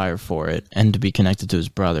One's desire for it and to be connected to his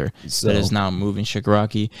brother that is now moving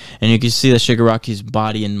Shigaraki. And you can see that Shigaraki's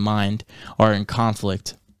body and mind are in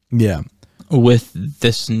conflict. Yeah. With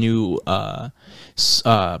this new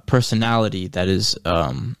personality that is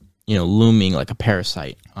looming like a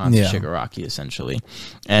parasite on Shigaraki, essentially.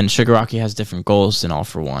 And Shigaraki has different goals than All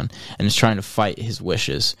for One, and is trying to fight his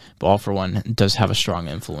wishes, but All for One does have a strong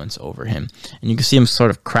influence over him. And you can see him sort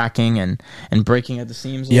of cracking and breaking at the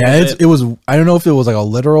seams a little bit. It was, I don't know if it was like a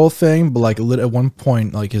literal thing, but like at one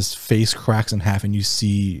point, like his face cracks in half, and you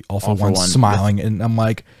see All for One smiling, and I'm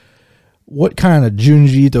like, what kind of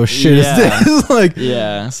Junji Ito shit is this? Like,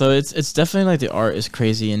 yeah, so it's definitely like the art is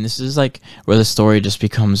crazy, and this is like where the story just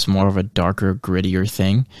becomes more of a darker, grittier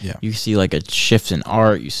thing. Yeah. You see like a shift in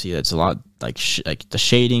art. You see that's a lot like like the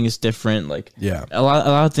shading is different. Like yeah. a lot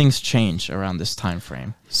of things change around this time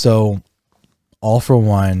frame. So, All For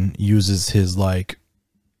One uses his like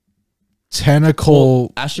tentacle.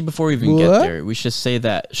 Well, actually, before we even get there, we should say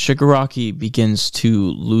that Shigaraki begins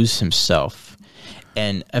to lose himself,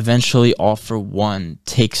 and eventually All For One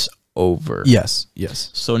takes over. Yes.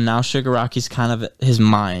 So now Shigaraki's kind of, his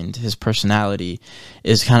mind, his personality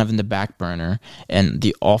is kind of in the back burner, and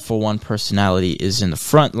the All For One personality is in the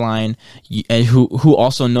front line, and who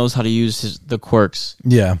also knows how to use the quirks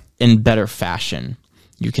Yeah. in better fashion,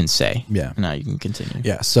 you can say. Yeah. Now you can continue.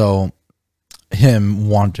 Yeah. So, him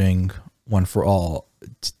wanting One for All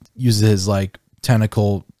uses his like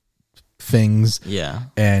tentacle things Yeah.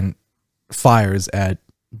 and fires at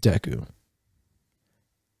Deku.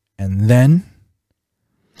 And then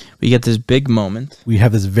We get this big moment. we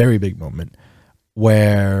have this very big moment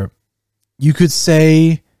where you could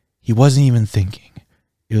say he wasn't even thinking.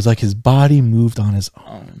 It was like his body moved on his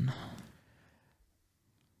own.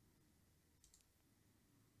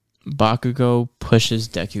 Bakugo pushes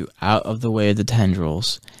Deku out of the way of the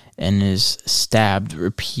tendrils and is stabbed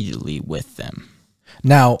repeatedly with them.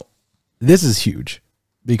 Now, this is huge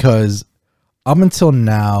because up until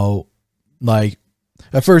now, like,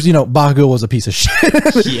 at first, Bakugo was a piece of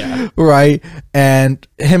shit. Yeah. Right? And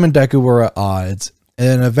him and Deku were at odds. And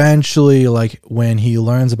then eventually, like, when he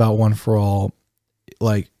learns about One for All,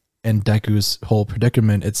 like, and Deku's whole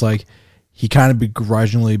predicament, it's like he kind of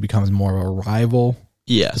begrudgingly becomes more of a rival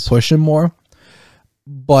Yes. to push him more.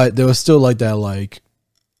 But there was still, like, that, like,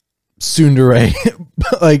 tsundere,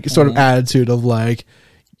 like, sort of attitude of, like,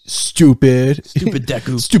 stupid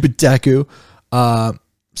Deku. stupid Deku.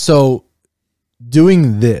 So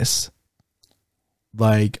doing this,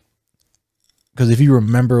 like, because if you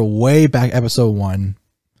remember way back episode 1,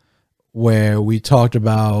 where we talked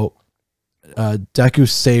about Deku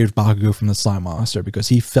saved Bakugo from the slime monster because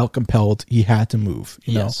he felt compelled, he had to move,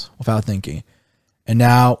 Yes. without thinking. And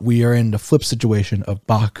now we are in the flip situation of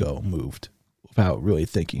Bakugo moved without really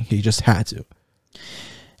thinking. He just had to.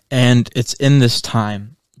 And it's in this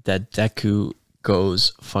time that Deku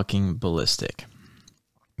goes fucking ballistic.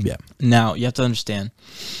 Yeah. Now, you have to understand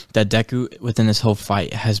that Deku, within this whole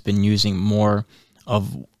fight, has been using more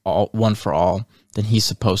of One for All than he's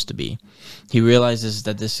supposed to be. He realizes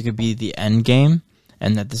that this could be the end game,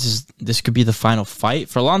 and that this could be the final fight.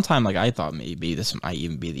 For a long time, like, I thought maybe this might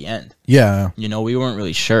even be the end. Yeah. We weren't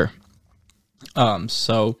really sure.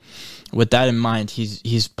 So with that in mind,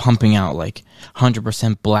 he's pumping out like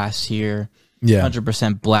 100% blast here, Yeah.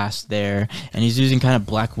 100% blast there, and he's using kind of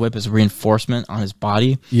Black Whip as reinforcement on his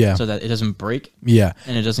body, Yeah. so that it doesn't break Yeah.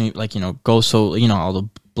 and it doesn't go so all the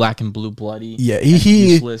black and blue bloody. Yeah, and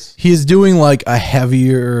he useless. is doing like a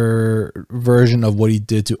heavier version of what he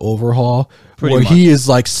did to Overhaul, Pretty where much. he is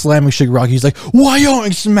like slamming Shigaraki. He's like,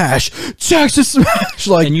 Wyoming smash, Texas smash,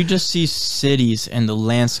 like And you just see cities and the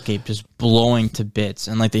landscape just blowing to bits,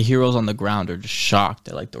 and like the heroes on the ground are just shocked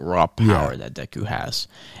at like the raw power that Deku has,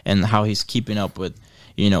 and how he's keeping up with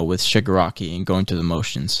with Shigaraki and going through the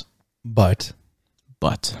motions. but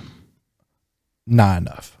But not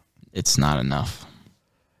enough. it's not enough.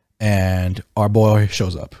 And our boy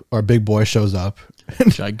shows up. Our big boy shows up.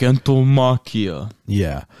 Gigantomachia.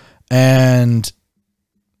 Yeah. And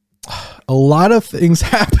a lot of things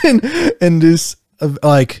happen in this,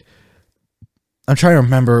 like, I'm trying to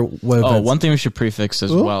remember what. Oh, one thing we should prefix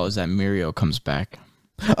as well is that Mirio comes back.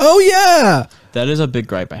 Oh, yeah. That is a big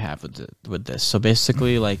gripe I have with this. So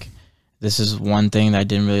basically, like, this is one thing that I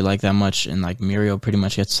didn't really like that much, and like Mirio pretty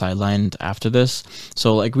much gets sidelined after this.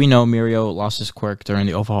 So like we know Mirio lost his quirk during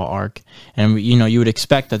the overhaul arc, and you would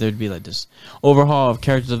expect that there'd be like this overhaul of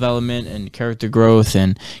character development and character growth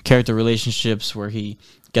and character relationships where he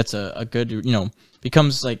gets a good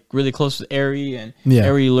becomes like really close with Eri, and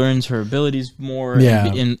Eri learns her abilities more. Yeah.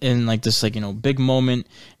 And in like this like big moment,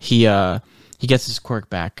 he gets his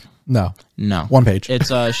quirk back. No. No. One page.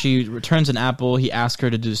 It's she returns an apple. He asks her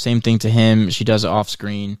to do the same thing to him. She does it off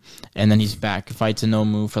screen, and then he's back. Fights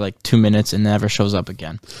Inomu for like 2 minutes and never shows up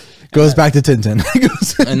again. Goes back to Tintin.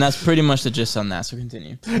 And that's pretty much the gist on that. So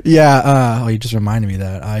continue. Yeah. You just reminded me of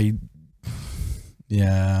that.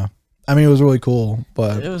 Yeah. I mean, it was really cool,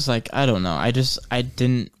 but It was like, I don't know. I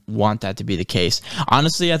didn't want that to be the case.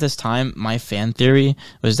 Honestly, at this time, my fan theory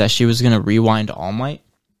was that she was gonna rewind All Might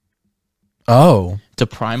oh, to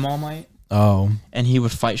Prime All Might. Oh. and he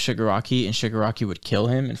would fight Shigaraki, and Shigaraki would kill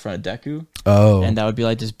him in front of Deku. Oh. And that would be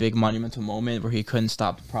like this big monumental moment where he couldn't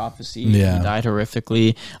stop the prophecy. Yeah. He died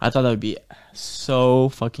horrifically. I thought that would be so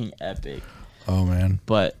fucking epic. Oh, man.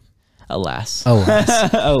 But alas.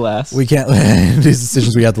 Alas. We can't these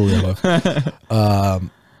decisions we have to live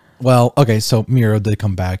with. Well, okay, so Miro did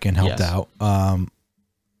come back and helped out.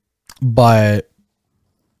 But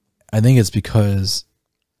I think it's because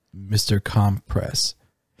Mr. Compress.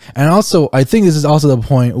 And also, I think this is also the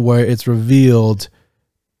point where it's revealed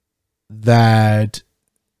that,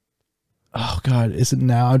 oh God, is it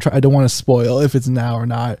now? I don't want to spoil if it's now or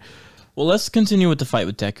not. Well, let's continue with the fight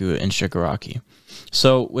with Deku and Shigaraki.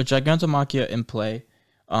 So, with Gigantomachia in play,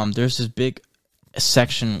 there's this big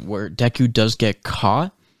section where Deku does get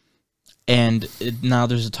caught, and now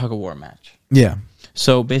there's a tug-of-war match. Yeah.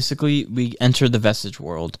 So, basically, we enter the Vestige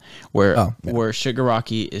world, where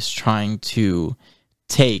Shigaraki is trying to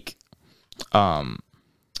take One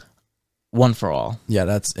for All. Yeah,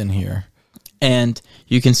 that's in here. And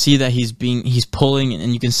you can see that he's pulling,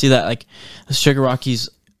 and you can see that, like, Shigaraki's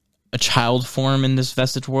a child form in this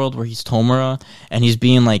Vestige world where he's Tomura, and he's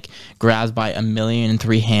being like grabbed by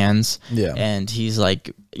 1,000,003 hands. Yeah. And he's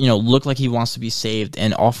like, look like he wants to be saved,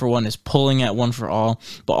 and All for One is pulling at One for All,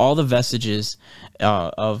 but all the vestiges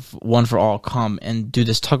of One for All come and do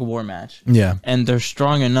this tug-of-war match. Yeah. And they're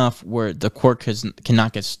strong enough where the quirk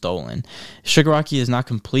cannot get stolen. Shigaraki is not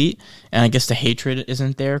complete, and I guess the hatred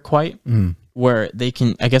isn't there quite, where they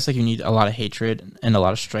can, I guess, like, you need a lot of hatred and a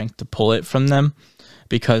lot of strength to pull it from them,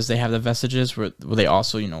 because they have the vestiges where they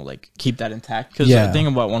also, like, keep that intact. Because the thing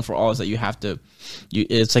about One for All is that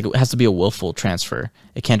it's like it has to be a willful transfer.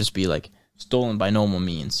 It can't just be, like, stolen by normal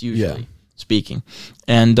means, usually speaking.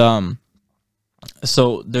 And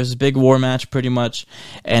so there's a big war match pretty much.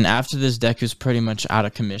 And after this, Deku's pretty much out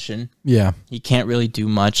of commission. Yeah. He can't really do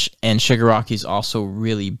much. And Shigaraki's also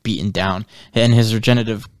really beaten down. And his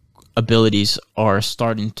regenerative abilities are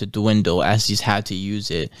starting to dwindle as he's had to use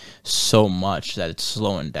it so much that it's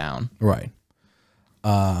slowing down. Right.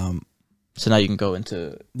 So now you can go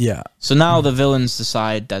into... Yeah. So now the villains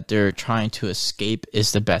decide that they're trying to escape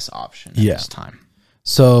is the best option at this time.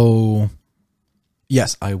 So,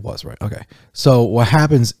 yes, I was right. Okay. So what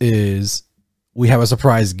happens is we have a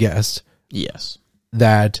surprise guest. Yes.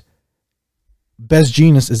 That Best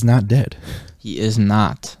Genius is not dead. He is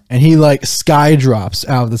not. And he, like, sky drops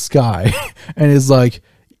out of the sky and is like,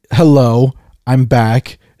 hello, I'm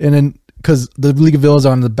back. And then, because the League of Villains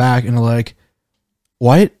are on the back, and they're like,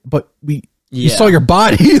 what? But you saw your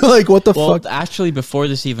body. Like, what the fuck? Well, actually, before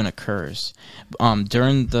this even occurs,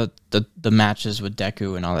 during the matches with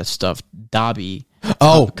Deku and all that stuff, Dabi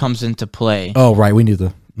comes into play. Oh, right. We knew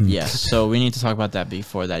the... Yes, so we need to talk about that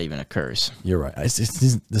before that even occurs. You're right.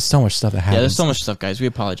 There's so much stuff that happens. Yeah, there's so much stuff, guys. We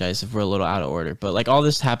apologize if we're a little out of order. But, like, all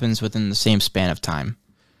this happens within the same span of time,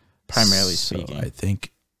 primarily speaking. I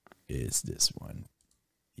think it's this one.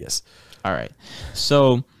 Yes. All right.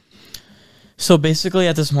 So basically,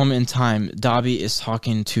 at this moment in time, Dabi is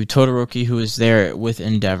talking to Todoroki, who is there with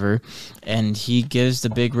Endeavor, and he gives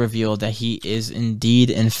the big reveal that he is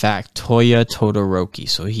indeed, in fact, Toya Todoroki.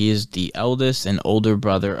 So he is the eldest and older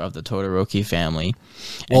brother of the Todoroki family.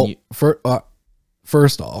 And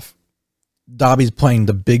first off, Dabi's playing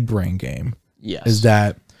the big brain game. Yes. Is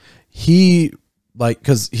that he, like,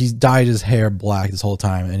 because he's dyed his hair black this whole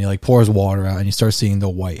time, and he, like, pours water out, and you start seeing the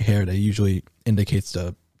white hair that usually indicates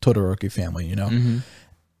the Todoroki family, Mm-hmm.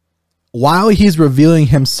 While he's revealing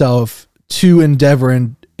himself to Endeavor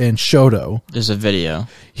and Shoto, there's a video.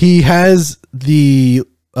 He has the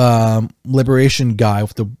Liberation guy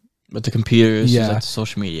with the computers, like the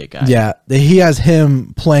social media guy. Yeah, he has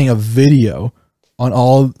him playing a video on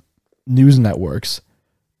all news networks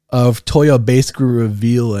of Toya basically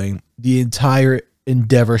revealing the entire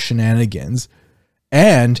Endeavor shenanigans,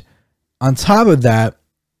 and on top of that,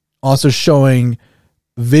 also showing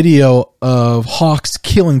video of Hawks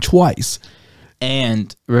killing twice,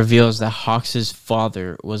 and reveals that Hawks'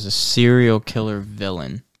 father was a serial killer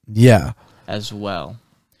villain. Yeah, as well.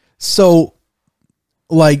 So,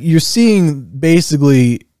 like, you're seeing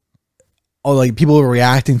basically, like, people are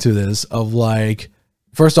reacting to this of, like,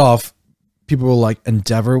 first off, people were like,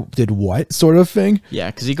 Endeavor did what sort of thing?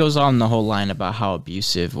 Yeah, because he goes on the whole line about how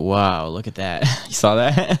abusive. Wow, look at that. You saw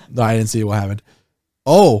that? No, I didn't see what happened.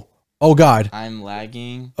 Oh, God. I'm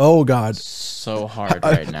lagging. Oh, God. So hard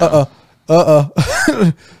right now.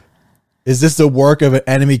 Is this the work of an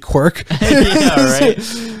enemy quirk? Yeah,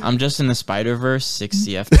 right? I'm just in the Spider-Verse,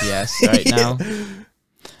 60 FPS right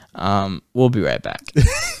now. We'll be right back.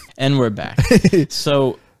 And we're back.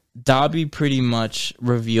 So Dobby pretty much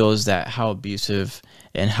reveals that how abusive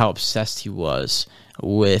and how obsessed he was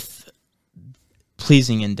with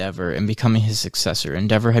pleasing Endeavor and becoming his successor.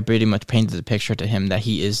 Endeavor had pretty much painted the picture to him that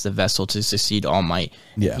he is the vessel to succeed All Might.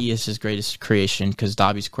 Yeah. He is his greatest creation because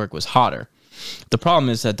Dobby's quirk was hotter. The problem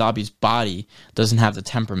is that Dobby's body doesn't have the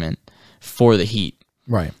temperament for the heat.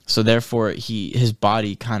 Right. So therefore, his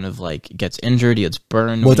body kind of like gets injured. He gets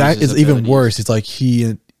burned. Well, that is even worse. It's like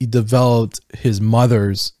he developed his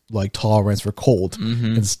mother's like tolerance for cold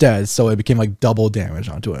instead, so it became like double damage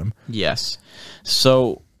onto him. Yes.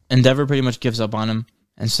 So Endeavor pretty much gives up on him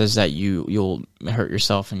and says that you'll hurt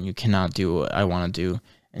yourself and you cannot do what I want to do.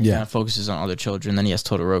 And he kind of focuses on other children. Then he has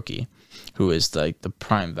Todoroki, who is like the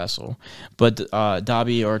prime vessel. But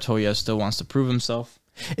Dobby or Toya still wants to prove himself.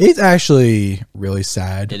 It's actually really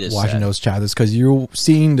sad watching sad. those chapters because you're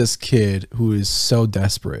seeing this kid who is so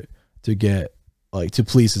desperate to get like to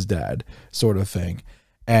please his dad, sort of thing,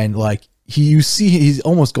 and like you see he's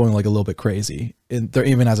almost going like a little bit crazy,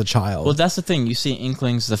 even as a child. Well, that's the thing. You see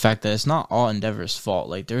inklings the fact that it's not all Endeavor's fault.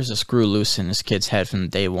 Like there's a screw loose in this kid's head from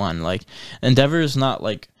day one. Like Endeavor is not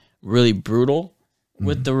like really brutal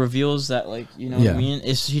with the reveals that, like, you know what I mean?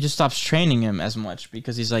 He just stops training him as much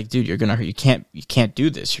because he's like, dude, you're gonna hurt. You can't do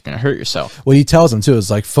this. You're gonna hurt yourself. Well, he tells him too. It's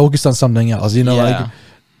like focus on something else, you know, like,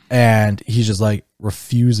 and he just like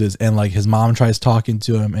refuses. And like his mom tries talking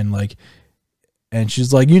to him, and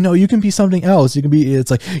she's like, you know, you can be something else. You can be. It's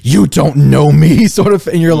like you don't know me, sort of.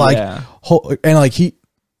 And you're like, and like he,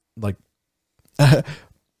 like,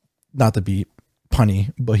 not to be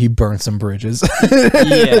punny, but he burned some bridges.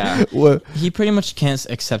 He pretty much can't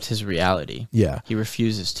accept his reality. He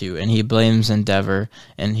refuses to, and he blames Endeavor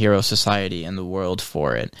and Hero Society and the world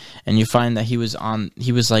for it. And you find that he was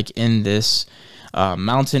like in this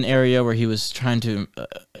mountain area where he was trying to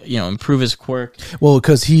improve his quirk. Well,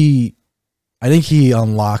 because I think he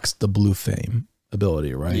unlocks the blue flame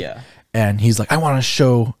ability, right? And he's like, I want to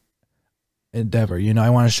show Endeavor, I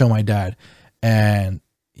want to show my dad. And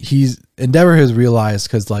Endeavor has realized,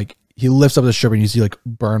 because like he lifts up the shirt and you see like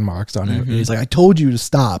burn marks on him. And he's like, I told you to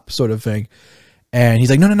stop, sort of thing. And he's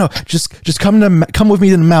like, no, just come with me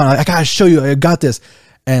to the mountain. I gotta show you. I got this.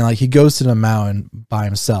 And like he goes to the mountain by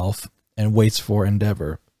himself and waits for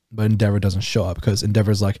Endeavor, but Endeavor doesn't show up because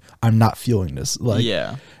Endeavor's like, I'm not feeling this. Like,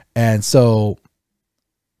 and so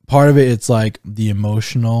part of it's like the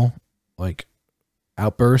emotional like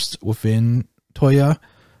outburst within Toya.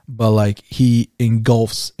 But like he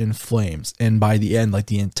engulfs in flames, and by the end, like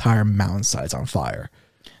the entire mountainside's on fire.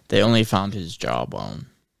 They only found his jawbone.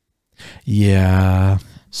 Yeah.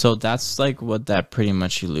 So that's like what that pretty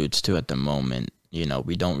much alludes to at the moment. We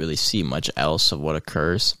don't really see much else of what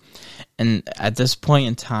occurs. And at this point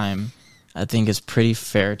in time, I think it's pretty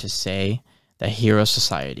fair to say that Hero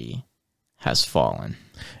Society has fallen.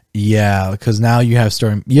 Yeah, because now you have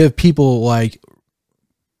people like.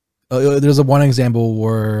 There's one example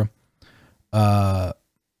where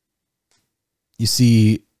you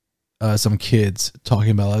see some kids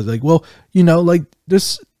talking about like, well, like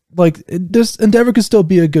this Endeavor could still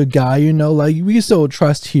be a good guy, like we can still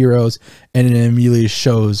trust heroes, and it immediately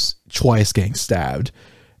shows Twice getting stabbed,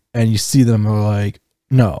 and you see them like,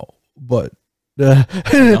 no, but the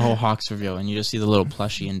whole Hawks reveal, and you just see the little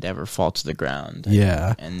plushie Endeavor fall to the ground.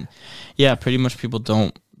 And pretty much people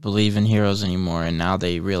don't believe in heroes anymore, and now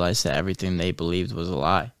they realize that everything they believed was a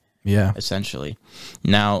lie. Essentially.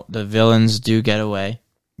 Now the villains do get away.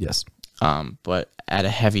 Yes. But at a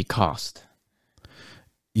heavy cost.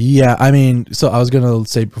 I mean, so I was gonna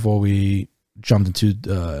say before we jumped into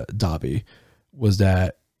Dobby was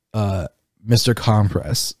that Mr.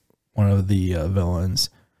 Compress, one of the villains,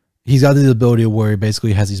 he's got the ability where he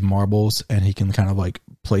basically has these marbles and he can kind of like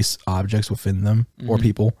place objects within them or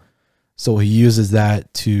people. So he uses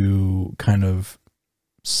that to kind of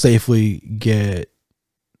safely get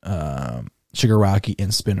Shigaraki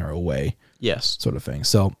and Spinner away. Yes. Sort of thing.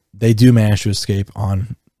 So they do manage to escape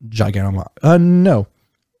on Gigantomachia. No,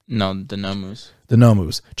 the Nomus. The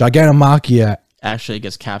Nomus. Gigantomachia actually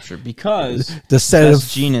gets captured because the set Best of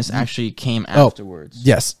Genius actually came afterwards.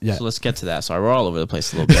 Yes. Yeah. So let's get to that. Sorry, we're all over the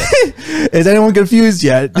place a little bit. Is anyone confused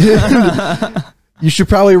yet? You should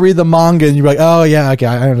probably read the manga and you're like, oh yeah, okay,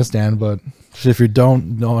 I understand. But if you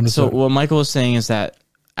don't understand. So what Michael was saying is that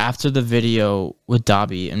after the video with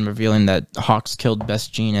Dobby and revealing that Hawks killed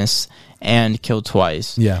Best Genius and killed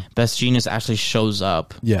Twice, Best Genius actually shows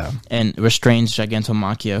up and restrains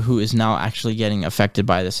Gigantomachia, who is now actually getting affected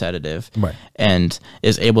by the sedative, and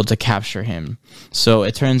is able to capture him. So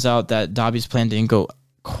it turns out that Dobby's plan didn't go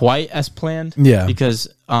quite as planned, because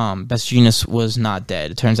Best Genius was not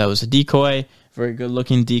dead. It turns out it was a decoy. very good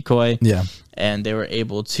looking decoy. Yeah. And they were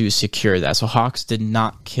able to secure that. So Hawks did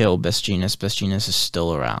not kill Best Genius. Best Genius is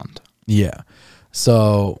still around. Yeah.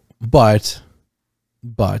 So, but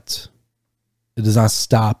it does not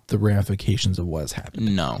stop the ramifications of what has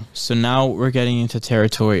happened. No. So now we're getting into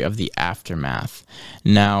territory of the aftermath.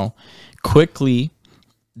 Now, quickly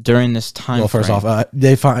during this time. Well, first frame, off,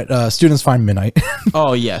 they find students find Midnight.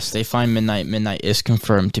 oh yes, they find Midnight. Midnight is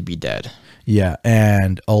confirmed to be dead. Yeah,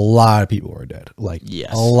 and a lot of people are dead. Like,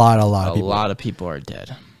 Yes. a lot of A people. lot of people are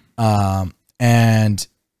dead. And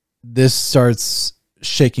this starts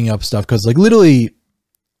shaking up stuff because, like, literally,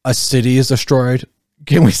 a city is destroyed.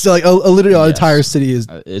 Can we say, like, literally, an Yes. entire city is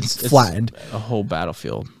It's flattened. a whole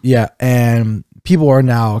battlefield. Yeah, and people are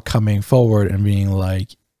now coming forward and being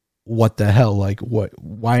like, "What the hell? Like, what?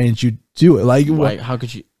 Why didn't you do it? Like, Why, how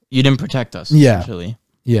could you? You didn't protect us. Yeah. Essentially.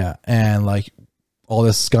 Yeah, and like all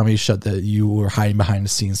this scummy shit that you were hiding behind the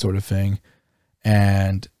scenes, sort of thing.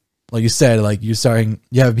 And like you said, like you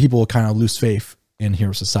have people kind of lose faith in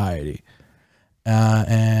Hero Society.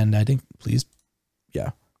 And I think,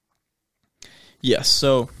 yeah. Yes.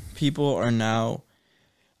 So people are now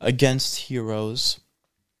against heroes,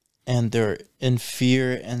 and they're in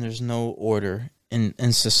fear, and there's no order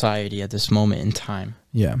in society at this moment in time.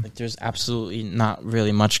 Yeah. Like there's absolutely not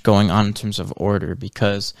really much going on in terms of order,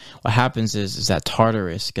 because what happens is that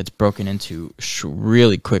Tartarus gets broken into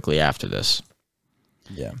really quickly after this.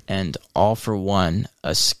 Yeah. And All for One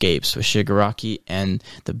escapes with Shigaraki and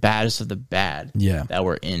the baddest of the bad Yeah. that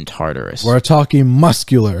were in Tartarus. We're talking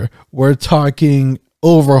muscular. We're talking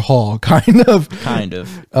overhaul, kind of. Kind of.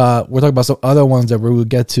 We're talking about some other ones that we will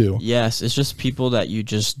get to. Yes, it's just people that you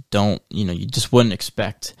just don't, you just wouldn't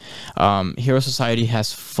expect. Hero Society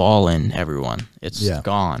has fallen, everyone. It's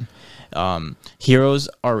gone. Heroes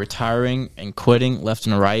are retiring and quitting left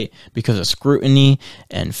and right because of scrutiny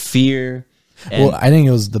and fear. And Well, I think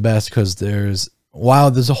it was the best because while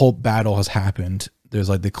this whole battle has happened, there's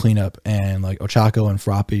like the cleanup, and like Ochako and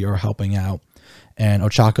Froppy are helping out. And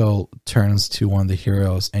Ochako turns to one of the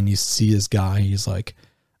heroes, and you see this guy. He's like,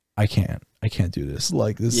 I can't do this.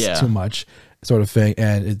 Like, this is too much, sort of thing.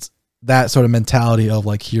 And it's that sort of mentality of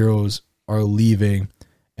like heroes are leaving,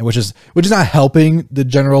 and which is not helping the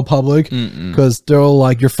general public, because they're all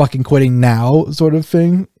like, you're fucking quitting now, sort of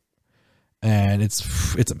thing. And it's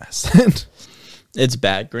a mess. it's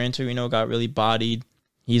bad. Gran Torino got really bodied.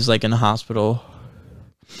 He's like in the hospital,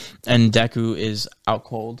 and Deku is out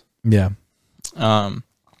cold. Yeah.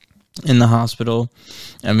 In the hospital,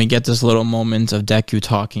 and we get this little moment of Deku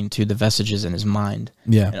talking to the vestiges in his mind.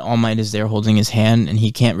 Yeah. And All Might is there holding his hand, and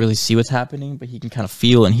he can't really see what's happening, but he can kind of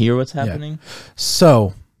feel and hear what's happening.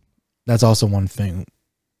 So that's also one thing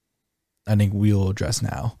I think we'll address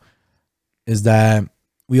now, is that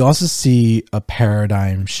we also see a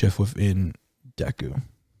paradigm shift within Deku,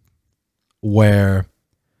 where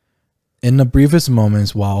in the briefest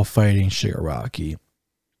moments while fighting Shigaraki,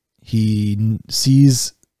 he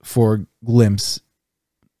sees for a glimpse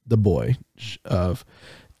the boy of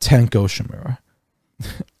Tenko Shimura,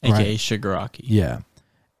 AKA Shigaraki. Yeah.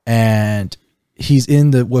 And he's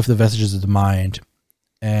with the vestiges of the mind,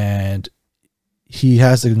 and he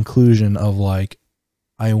has the conclusion of like,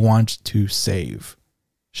 I want to save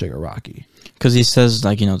Shigaraki. Because he says,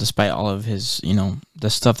 like, despite all of his, the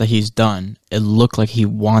stuff that he's done, it looked like he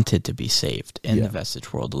wanted to be saved in the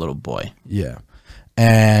vestige world, the little boy. Yeah.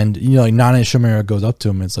 And, like Nana Shimura goes up to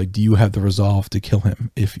him. It's like, do you have the resolve to kill him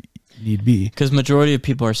if need be? Because majority of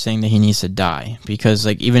people are saying that he needs to die. Because,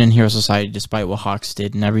 like, even in Hero Society, despite what Hawks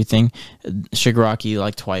did and everything, Shigaraki,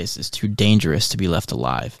 like twice, is too dangerous to be left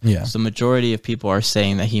alive. Yeah. So majority of people are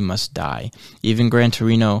saying that he must die. Even Gran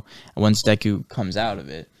Torino, once Deku comes out of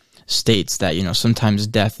it, states that, sometimes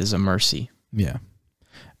death is a mercy. Yeah.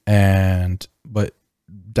 But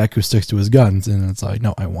Deku sticks to his guns, and it's like,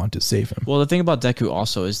 no, I want to save him. Well, the thing about Deku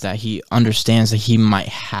also is that he understands that he might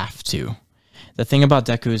have to. The thing about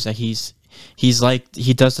Deku is that he's like,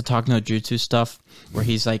 he does the talk no jutsu stuff where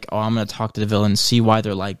he's like, oh, I'm going to talk to the villains, see why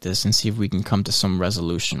they're like this, and see if we can come to some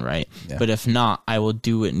resolution, right? Yeah. But if not, I will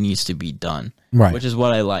do what needs to be done. Right. Which is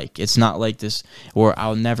what I like. It's not like this, or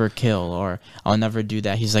I'll never kill, or I'll never do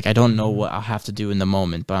that. He's like, I don't know what I'll have to do in the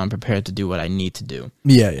moment, but I'm prepared to do what I need to do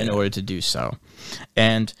in order to do so.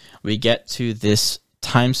 And we get to this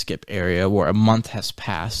time skip area where a month has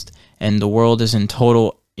passed, and the world is in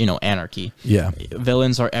total, anarchy. Yeah.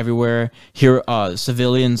 Villains are everywhere. Here,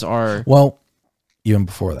 civilians are. Well, even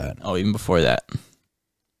before that. Oh, even before that.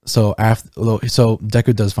 So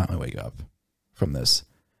Deku does finally wake up from this,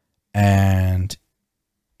 and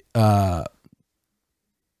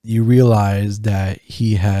you realize that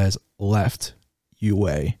he has left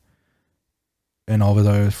UA and all of his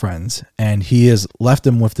other friends, and he has left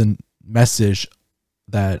them with the message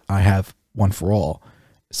that I have one for all.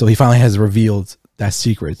 So he finally has revealed that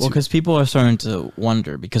secret. Well, because people are starting to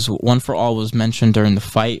wonder, because One for All was mentioned during the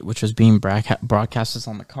fight, which was being broadcasted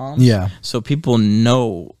on the comms. Yeah. So people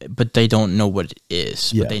know, but they don't know what it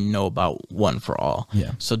is. Yeah. But they know about One for All.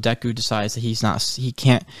 Yeah. So Deku decides that he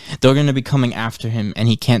can't, they're going to be coming after him, and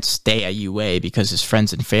he can't stay at UA because his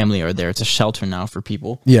friends and family are there. It's a shelter now for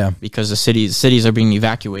people. Yeah. Because the cities are being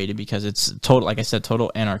evacuated because it's total, like I said,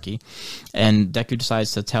 total anarchy. And Deku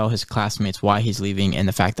decides to tell his classmates why he's leaving and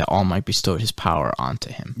the fact that All Might bestowed his power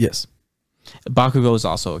onto him. Yes. Bakugo is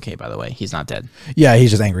also okay, by the way. He's not dead. Yeah, he's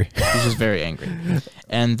just angry. He's just very angry.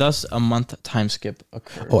 And thus, a month time skip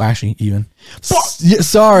occurs. Oh, actually, even.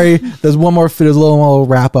 Sorry. There's one more. There's a little more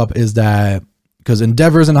wrap up. Is that because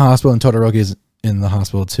Endeavor's in the hospital and Todoroki is in the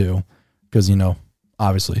hospital too? Because, you know,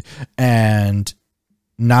 obviously. And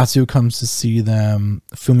Natsu comes to see them.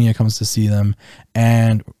 Fumiya comes to see them.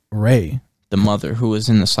 And Rei. The mother, who was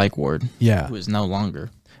in the psych ward. Yeah. Who is no longer.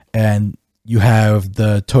 And you have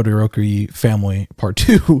the Todoroki family part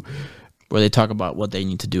 2. Where they talk about what they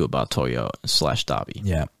need to do about Toyo/Dabi.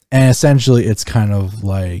 Yeah. And essentially it's kind of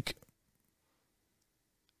like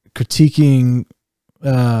critiquing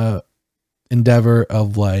Endeavor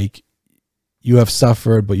of like, you have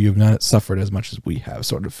suffered, but you have not suffered as much as we have,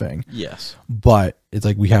 sort of thing. Yes. But it's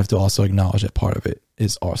like we have to also acknowledge that part of it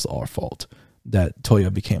is also our fault that Toyo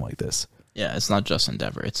became like this. Yeah, it's not just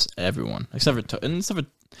Endeavor. It's everyone. Except for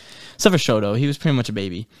Shoto. He was pretty much a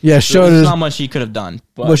baby. Yeah, so Shoto's there's not much he could have done.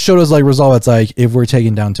 But Shoto's like resolve. It's like, if we're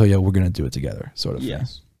taking down Toyo, we're going to do it together, sort of thing.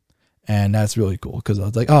 yes. And that's really cool because I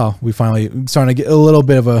was like, oh, we finally starting to get a little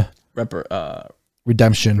bit of a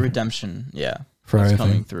redemption. Yeah. For that's everything.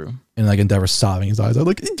 coming through. And like Endeavor sobbing his eyes out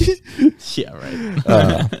like Yeah,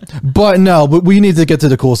 right. but we need to get to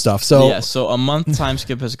the cool stuff. So yeah, so a month time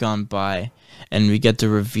skip has gone by, and we get to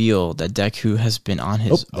reveal that Deku has been on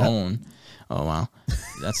his own. Oh wow,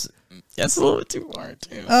 that's a little bit too far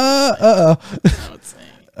too. I would say.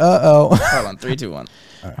 Hold on, 3, 2, 1.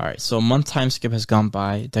 All right, so a month time skip has gone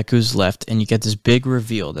by. Deku's left, and you get this big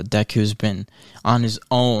reveal that Deku's been on his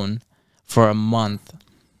own for a month,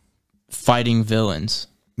 fighting villains.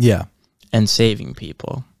 Yeah. And saving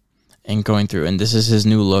people and going through. And this is his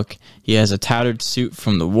new look. He has a tattered suit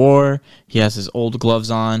from the war. He has his old gloves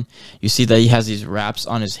on. You see that he has these wraps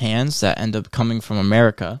on his hands that end up coming from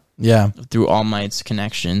America. Yeah. Through All Might's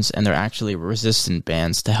connections. And they're actually resistant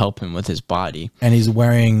bands to help him with his body. And he's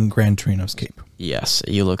wearing Gran Torino's cape. Yes,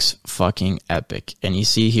 he looks fucking epic. And you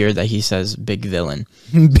see here that he says big villain.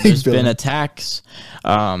 There's been attacks.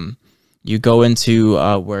 You go into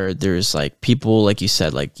where there's like people, like you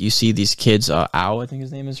said, like you see these kids, Ao, I think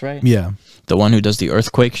his name is, right? Yeah. The one who does the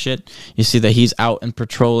earthquake shit. You see that he's out and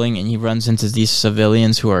patrolling, and he runs into these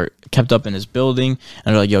civilians who are kept up in his building,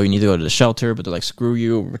 and they're like, yo, you need to go to the shelter, but they're like, screw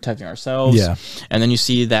you, we're protecting ourselves. Yeah. And then you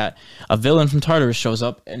see that a villain from Tartarus shows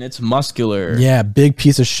up, and it's Muscular. Yeah, big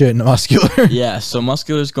piece of shit and Muscular. Yeah, so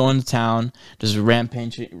Muscular's going to town, just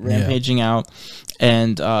rampaging out,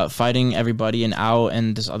 and fighting everybody, and Ao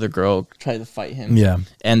and this other girl try to fight him. Yeah.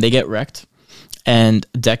 And they get wrecked, and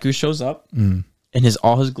Deku shows up in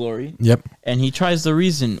all his glory. Yep. And he tries to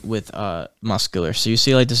reason with Muscular. So you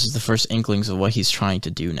see, like, this is the first inklings of what he's trying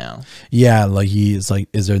to do now. Yeah, like he's like,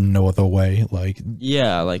 is there no other way? Like,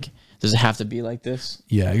 yeah, like, does it have to be like this?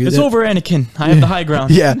 Yeah. It's over, Anakin. I have the high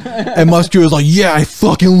ground. Yeah. And Muscular's like, yeah, I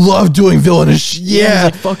fucking love doing villainous. Yeah.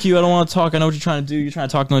 Like, fuck you. I don't want to talk. I know what you're trying to do. You're trying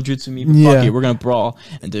to talk no jutsu me. But fuck it. We're going to brawl.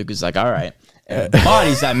 And Deku's like, all right. And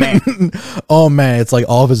bodies that man. Oh, man. It's like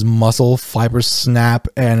all of his muscle fibers snap.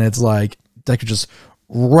 And it's like Deku just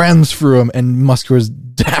rams through him. And Muscular's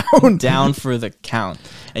down. Down for the count.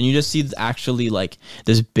 And you just see actually like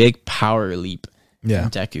this big power leap. Yeah. From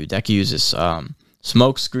Deku. Deku uses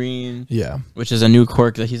smoke screen, which is a new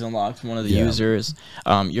quirk that he's unlocked from one of the users.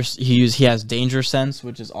 He has danger sense,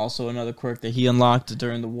 which is also another quirk that he unlocked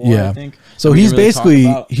during the war. I think so. He's basically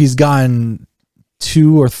he's gotten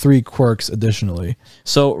 2 or 3 quirks additionally.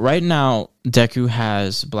 So right now Deku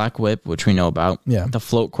has Black Whip, which we know about. Yeah. The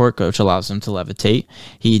float quirk, which allows him to levitate.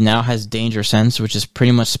 He now has danger sense, which is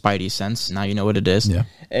pretty much Spidey sense. Now you know what it is. Yeah.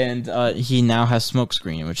 And he now has smoke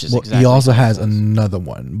screen, which is he also has another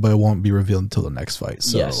one, but it won't be revealed until the next fight.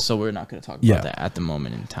 So. Yes, so we're not going to talk about that at the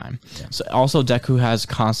moment in time. Yeah. So also Deku has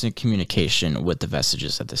constant communication with the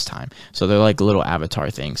vestiges at this time. So they're like little avatar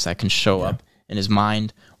things that can show up in his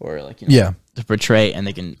mind, or like Yeah. to portray, and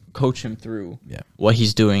they can coach him through what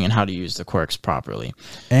he's doing and how to use the quirks properly.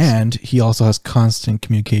 And he also has constant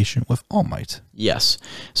communication with All Might. Yes.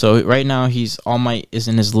 So right now All Might is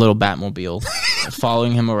in his little Batmobile,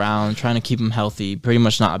 following him around, trying to keep him healthy, pretty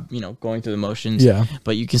much not, going through the motions. Yeah.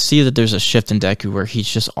 But you can see that there's a shift in Deku where he's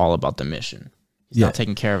just all about the mission. He's not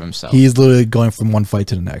taking care of himself. He's literally going from one fight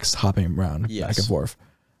to the next, hopping around back and forth.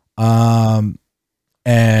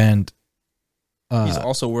 And he's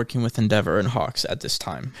also working with Endeavor and Hawks at this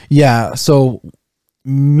time. Yeah, so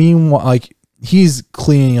meanwhile, like, he's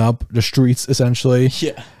cleaning up the streets essentially.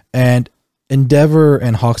 Yeah. And Endeavor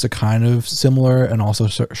and Hawks are kind of similar and also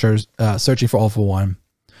searching for All for One,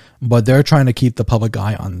 but they're trying to keep the public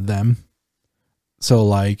eye on them. So,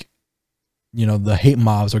 like, the hate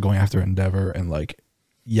mobs are going after Endeavor and, like,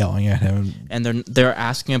 yelling at him. And they're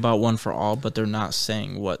asking about One for All, but they're not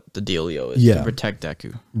saying what the dealio is to protect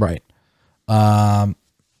Deku. Right.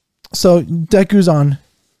 So Deku's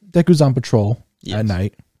on patrol at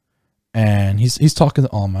night, and he's talking to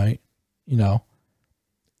All Might.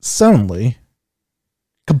 Suddenly,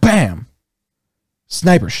 kabam!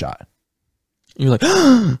 Sniper shot. You're like,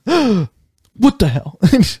 what the hell?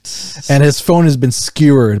 And his phone has been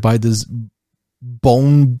skewered by this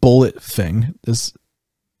bone bullet thing.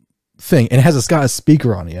 And it has got a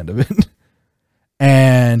speaker on the end of it.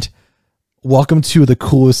 And welcome to the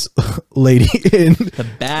coolest lady in the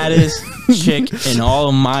baddest chick in all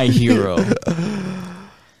of My Hero,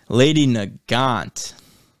 Lady Nagant.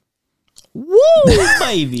 Woo,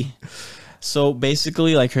 baby. So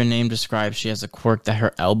basically, like her name describes, she has a quirk that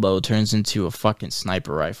her elbow turns into a fucking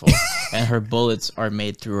sniper rifle, and her bullets are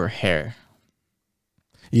made through her hair.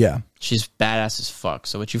 Yeah. She's badass as fuck.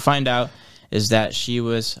 So what you find out is that she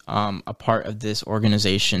was a part of this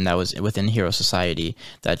organization that was within Hero Society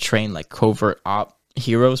that trained like covert op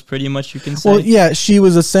heroes, pretty much, you can say. Well, yeah, she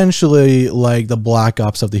was essentially like the Black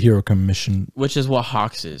Ops of the Hero Commission. Which is what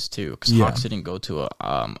Hawks is, too, because Hawks didn't go to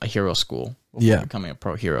a hero school before becoming a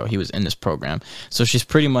pro hero. He was in this program. So she's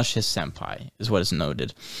pretty much his senpai, is what is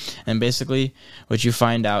noted. And basically, what you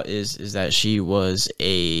find out is that she was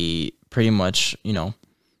a pretty much,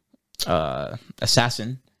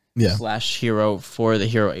 assassin slash hero for the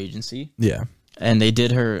hero agency. Yeah. And they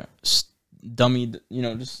did her dummy,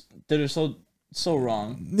 just did her so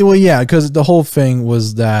wrong. Well, yeah, because the whole thing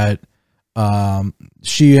was that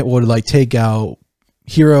she would like take out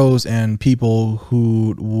heroes and people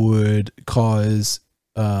who would cause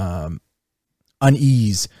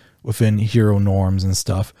unease within hero norms and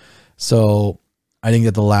stuff. So I think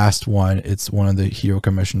that the last one, it's one of the hero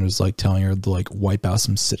commissioners like telling her to like wipe out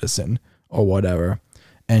some citizen or whatever.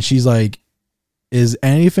 And she's like, is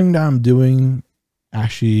anything that I'm doing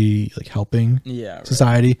actually like helping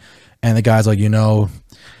society? And the guy's like, you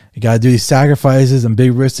got to do these sacrifices and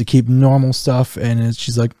big risks to keep normal stuff. And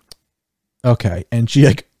she's like, okay. And she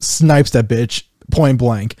like snipes that bitch point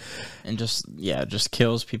blank. And just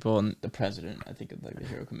kills people and the president, I think, of like the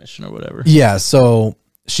hero commission or whatever. Yeah. So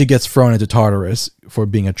she gets thrown into Tartarus for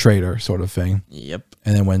being a traitor sort of thing. Yep.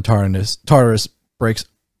 And then when Tartarus breaks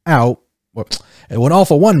out, and when All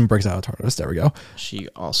for One breaks out of Tartarus, there we go. She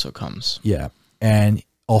also comes. Yeah. And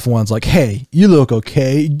All for One's like, hey, you look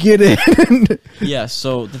okay. Get in. Yeah,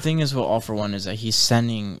 so the thing is with All for One is that he's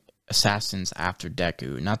sending assassins after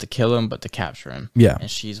Deku, not to kill him, but to capture him. Yeah. And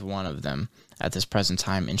she's one of them at this present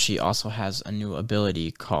time. And she also has a new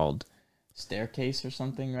ability called Staircase or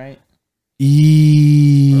something, right?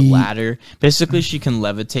 Or Ladder. Basically, she can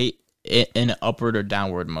levitate in an upward or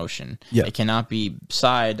downward motion. Yeah. It cannot be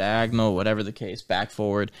side, diagonal, whatever the case, back,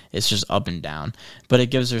 forward. It's just up and down. But it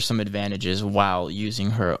gives her some advantages while using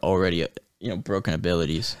her already, broken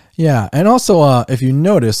abilities. Yeah, and also, if you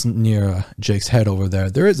notice near Jake's head over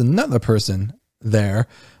there is another person there.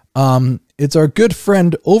 It's our good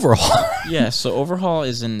friend Overhaul. Yeah, so Overhaul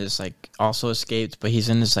is in this, like, also escaped, but he's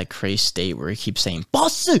in this, like, crazy state where he keeps saying,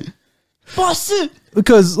 Boss! Boss!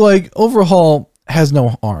 Because, like, Overhaul has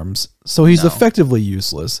no arms, so he's effectively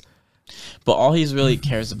useless. But all he's really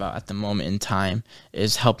cares about at the moment in time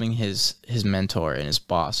is helping his mentor and his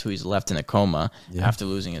boss, who he's left in a coma after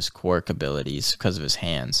losing his quirk abilities because of his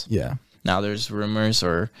hands. Yeah. Now there's rumors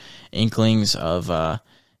or inklings of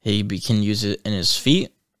he can use it in his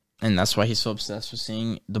feet, and that's why he's so obsessed with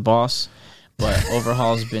seeing the boss. But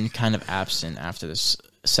Overhaul's been kind of absent after this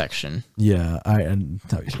section. Yeah, I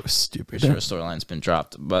thought it was stupid. Sure, storyline's been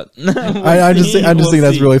dropped, but I just think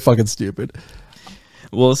that's really fucking stupid.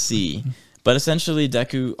 We'll see. But essentially,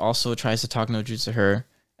 Deku also tries to talk no jutsu to her,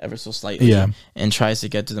 ever so slightly, Yeah. and tries to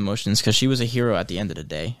get to the motions because she was a hero at the end of the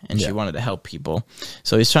day, and Yeah. she wanted to help people.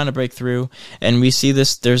 So he's trying to break through, and we see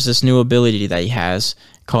this. There's this new ability that he has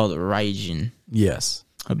called Raijin. Yes.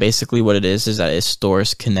 Basically, what it is that it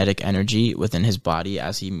stores kinetic energy within his body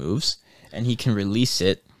as he moves, and he can release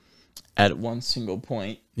it at one single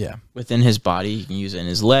point Yeah. within his body. He can use it in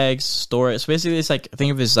his legs, store it. So basically, it's like,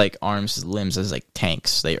 think of his like arms, his limbs as like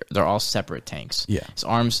tanks. They're all separate tanks. Yeah. His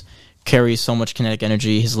arms carry so much kinetic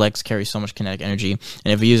energy. His legs carry so much kinetic energy.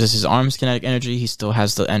 And if he uses his arms' kinetic energy, he still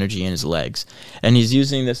has the energy in his legs. And he's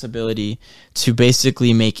using this ability to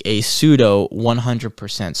basically make a pseudo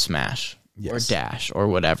 100% smash or Yes. dash or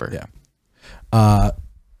whatever. Yeah.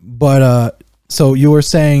 So you were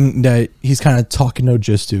saying that he's kind of talking no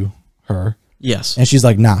just to her, Yes. and she's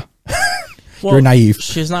like, nah. Well, You're naive.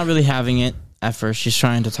 She's not really having it at first. She's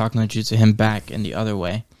trying to talk Nojutsu him back in the other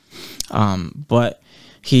way. But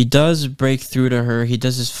he does break through to her. He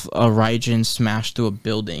does this Raijin smash through a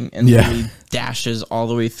building and Yeah. really dashes all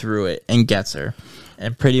the way through it and gets her.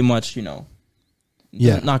 And pretty much,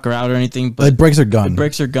 doesn't knock her out or anything, It but breaks her gun. it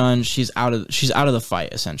breaks her gun. She's out of the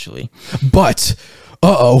fight, essentially. But,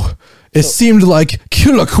 it seemed like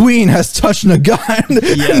Killer Queen has touched Nagan.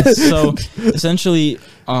 Yes. So essentially,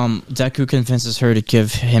 Deku convinces her to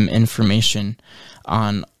give him information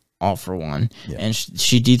on All For One, and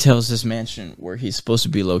she details this mansion where he's supposed to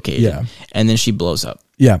be located. Yeah. And then she blows up.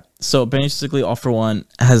 Yeah. So basically, All For One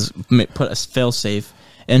has put a failsafe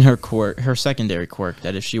in her quirk, her secondary quirk,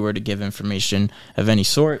 that if she were to give information of any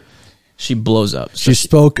sort, she blows up. So She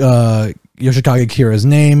spoke Yoshikage Kira's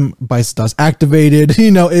name. Bicep activated.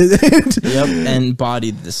 Yep, and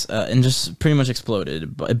bodied this, and just pretty much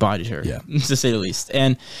exploded. It bodied her, Yeah. to say the least.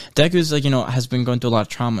 And Deku's has been going through a lot of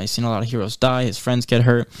trauma. He's seen a lot of heroes die. His friends get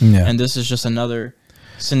hurt, Yeah. and this is just another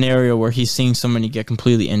scenario where he's seeing somebody get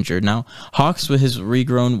completely injured. Now, Hawks, with his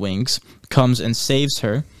regrown wings, comes and saves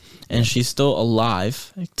her, and she's still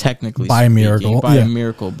alive, technically By a speaking, miracle, by yeah. a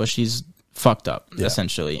miracle, but she's fucked up,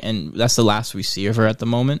 essentially, and that's the last we see of her at the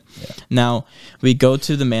moment. Now we go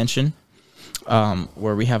to the mansion,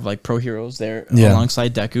 where we have like pro heroes there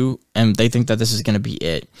alongside Deku, and they think that this is going to be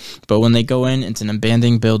it. But when they go in, it's an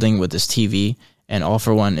abandoned building with this TV, and All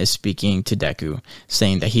For One is speaking to Deku,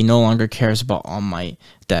 saying that he no longer cares about All Might,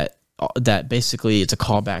 that basically it's a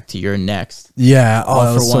callback to Your Next. Yeah. Oh, that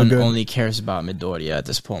All was For so One good. only cares about Midoriya at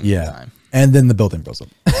this point in Yeah. time. And then the building blows up.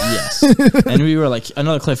 Yes. And we were like,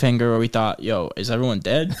 another cliffhanger where we thought, yo, is everyone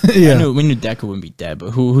dead? Yeah. We knew Deku wouldn't be dead,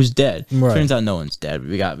 but who's dead? Right. Turns out no one's dead.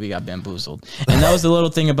 We got bamboozled. And that was the little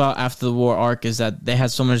thing about After the War arc, is that they had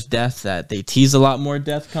so much death that they tease a lot more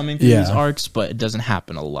death coming through these arcs, but it doesn't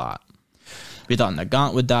happen a lot. We thought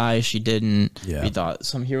Nagant would die, she didn't. Yeah. We thought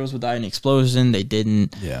some heroes would die in an explosion, they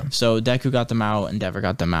didn't. Yeah. So Deku got them out, Endeavor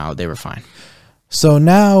got them out, they were fine. So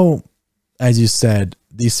now, as you said,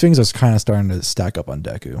 these things are kind of starting to stack up on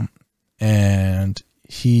Deku. And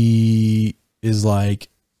he is like,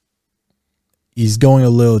 he's going a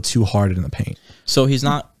little too hard in the paint. So he's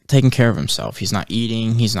not taking care of himself. He's not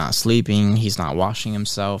eating. He's not sleeping. He's not washing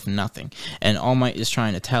himself. Nothing. And All Might is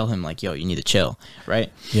trying to tell him, like, yo, you need to chill,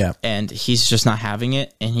 right? Yeah. And he's just not having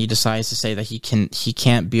it. And he decides to say that he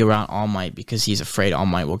can't be around All Might because he's afraid All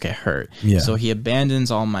Might will get hurt. Yeah. So he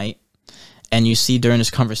abandons All Might. And you see during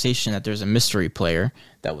this conversation that there's a mystery player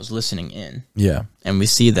that was listening in. Yeah. And we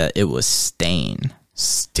see that it was Stain.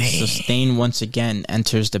 Stain. So Stain once again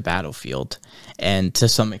enters the battlefield, and to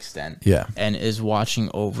some extent, Yeah. and is watching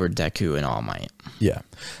over Deku and All Might. Yeah.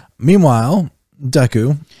 Meanwhile,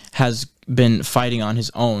 Deku. Has been fighting on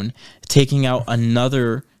his own, taking out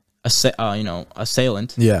another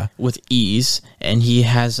assailant Yeah. with ease, and he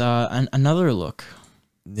has another look.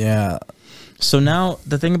 Yeah. So now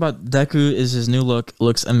the thing about Deku is his new look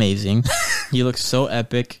looks amazing. He looks so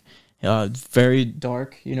epic. Very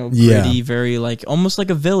dark, gritty, very like almost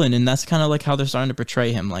like a villain, and that's kind of like how they're starting to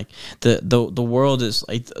portray him. Like the world is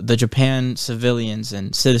like the Japan civilians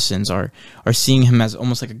and citizens are seeing him as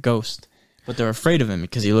almost like a ghost, but they're afraid of him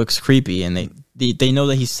because he looks creepy, and they know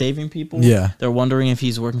that he's saving people. Yeah. They're wondering if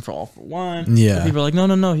he's working for All For One. Yeah. But people are like,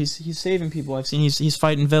 no, he's saving people. I've seen he's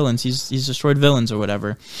fighting villains. He's destroyed villains or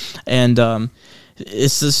whatever, and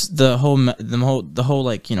it's just the whole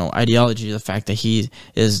like ideology of the fact that he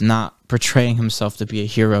is not portraying himself to be a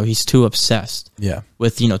hero. He's too obsessed Yeah.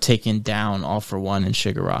 with taking down All For One and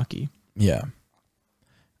Shigaraki. Yeah.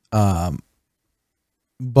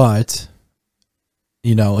 But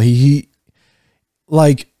he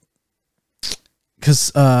like,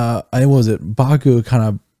 because I was it Baku kind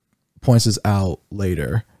of points this out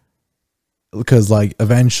later, because like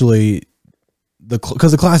eventually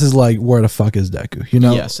because the class is like, where the fuck is Deku? You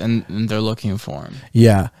know? Yes, and they're looking for him.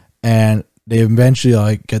 Yeah, and they eventually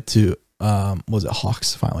like get to was it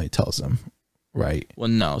Hawks finally tells them, right? Well,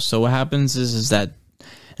 no. So what happens is that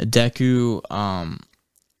Deku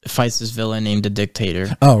fights this villain named the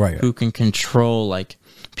Dictator. Oh, right. Who can control like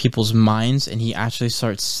people's minds, and he actually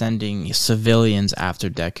starts sending civilians after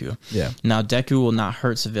Deku. Yeah. Now Deku will not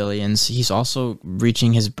hurt civilians. He's also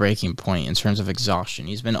reaching his breaking point in terms of exhaustion.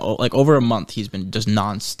 He's been like over a month. He's been just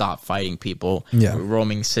nonstop fighting people,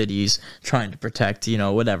 roaming cities, trying to protect,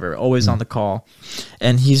 whatever, always on the call.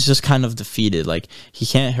 And he's just kind of defeated. Like he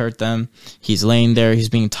can't hurt them. He's laying there. He's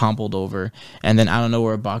being toppled over. And then I don't know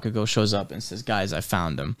where Bakugo shows up and says, "Guys, I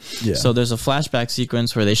found him." Yeah. So there's a flashback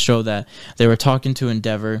sequence where they show that they were talking to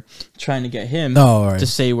Endeavor, trying to get him to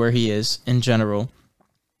say where he is in general,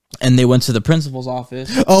 and they went to the principal's office.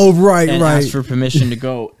 Oh, right, and right. asked for permission to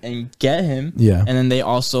go and get him. Yeah, and then they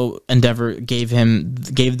also Endeavor gave them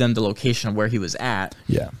the location of where he was at.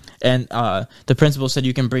 Yeah, and the principal said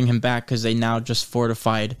you can bring him back because they now just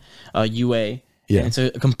fortified UA. Yeah, and it's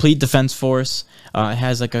a complete defense force. It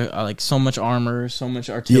has like so much armor, so much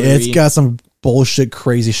artillery. Yeah, it's got some bullshit,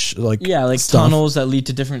 crazy like stuff. Tunnels that lead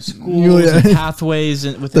to different schools, and pathways,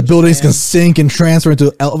 and the buildings can sink and transfer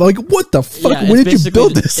into like what the fuck? Yeah, when did you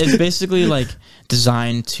build this? It's basically like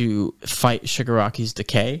designed to fight Shigaraki's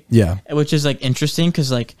decay. Yeah, which is like interesting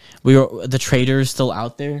because like the traitor is still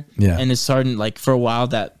out there. Yeah, and it's starting like for a while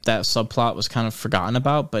that subplot was kind of forgotten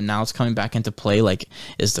about, but now it's coming back into play. Like,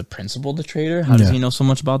 is the principal the traitor? How does he know so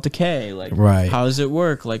much about decay? Like, how does it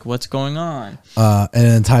work? Like, what's going on? And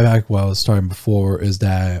then tie back what I was starting before is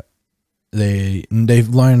that they've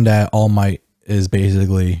learned that All Might is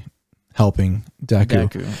basically helping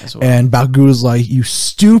Deku as well. And Bakugo's like, "You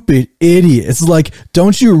stupid idiot!" It's like,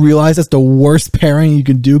 don't you realize that's the worst pairing you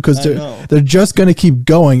can do? Because they're just gonna keep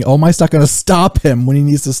going. All Might's not gonna stop him when he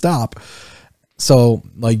needs to stop. So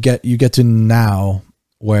like, you get to now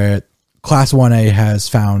where Class 1A has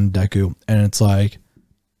found Deku, and it's like,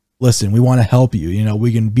 listen, we want to help you.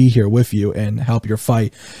 We can be here with you and help your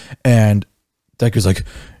fight. And Deku's like,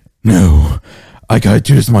 "No, I gotta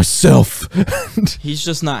do this myself." He's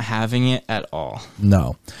just not having it at all.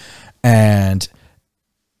 No. And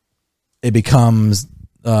it becomes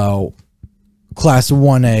Class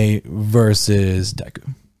 1A versus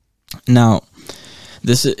Deku. Now,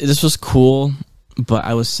 this was cool, but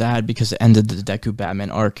I was sad because it ended the Deku Batman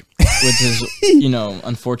arc, which is,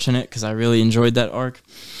 unfortunate because I really enjoyed that arc.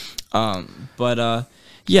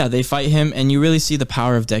 Yeah, they fight him, and you really see the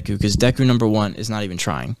power of Deku because Deku, number one, is not even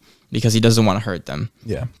trying because he doesn't want to hurt them.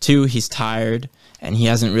 Yeah. 2, he's tired and he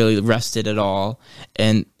hasn't really rested at all,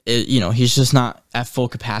 and he's just not at full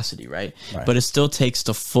capacity, right? But it still takes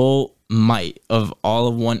the full might of all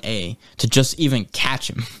of 1A to just even catch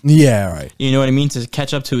him. Yeah, right. You know what I mean? To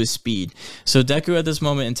catch up to his speed. So Deku at this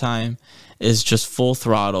moment in time is just full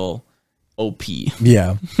throttle OP.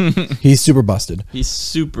 Yeah. He's super busted. He's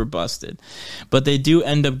super busted. But they do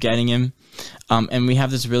end up getting him. And we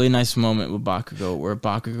have this really nice moment with Bakugo where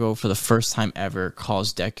Bakugo, for the first time ever,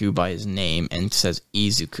 calls Deku by his name and says,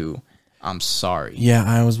 "Izuku, I'm sorry." Yeah,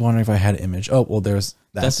 I was wondering if I had an image. Oh, well, there's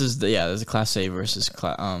that. There's a Class A versus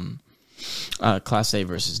Class A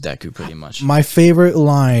versus Deku, pretty much. My favorite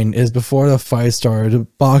line is before the fight started,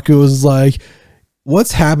 Baku was like,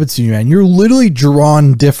 "What's happened to you, man? You're literally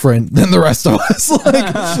drawn different than the rest of us."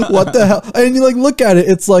 Like, what the hell? And you look at it,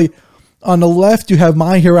 it's like, on the left you have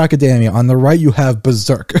My Hero Academia, on the right you have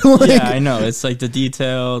Berserk. Yeah, I know. It's like the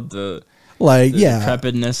detail, the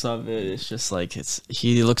decrepitness of it. It's just like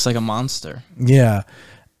he looks like a monster. Yeah.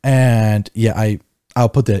 And yeah, I'll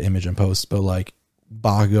put that image in post, but like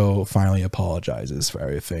Bakugo finally apologizes for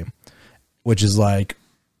everything, which is like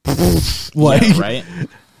yeah, right?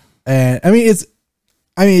 And I mean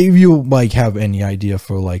if you like have any idea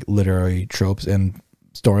for like literary tropes and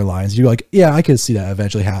storylines, you're like, yeah, I could see that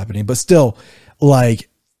eventually happening. But still, like,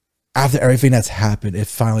 after everything that's happened, it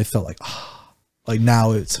finally felt like, like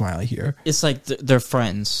now it's finally here. It's like they're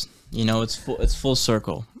friends. It's full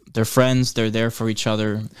circle. They're friends. They're there for each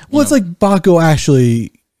other. Well, it's like Bakugo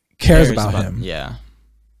actually cares about him. Yeah.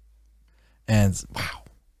 And wow.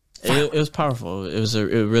 It was powerful. It was a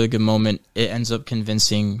really good moment. It ends up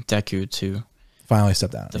convincing Deku to finally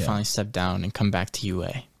step down. Finally step down and come back to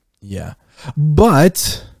UA. Yeah.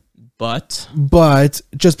 But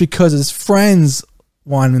just because his friends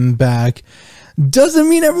want him back doesn't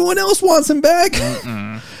mean everyone else wants him back.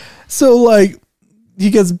 So like he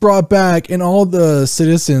gets brought back, and all the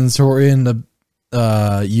citizens who are in the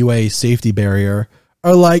UA safety barrier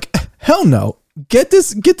are like, hell no. Get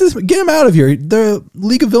him out of here. The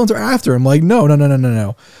League of Villains are after him. Like, no.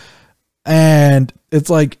 And it's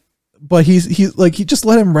like, but he's like, he just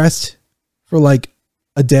let him rest for like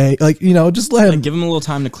a day, like, you know, just let him Like, give him a little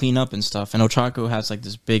time to clean up and stuff. And Ochako has like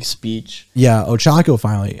this big speech. Yeah, Ochako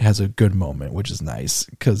finally has a good moment, which is nice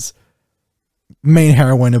because main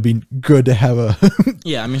heroine would be good to have a.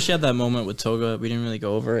 Yeah, I mean, she had that moment with Toga. We didn't really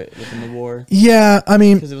go over it within the war Yeah, I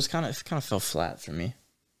mean, because it kind of fell flat for me.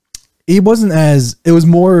 it wasn't as, it was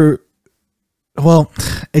more, well,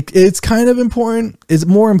 it's kind of important. It's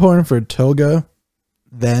more important for Toga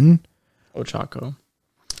than, Ochako.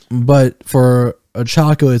 but for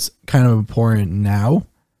Ochako, it's kind of important now.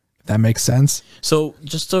 If that makes sense. So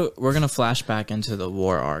we're gonna flash back into the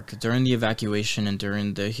war arc during the evacuation and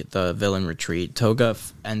during the villain retreat. Toga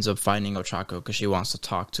ends up finding Ochako because she wants to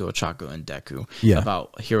talk to Ochako and Deku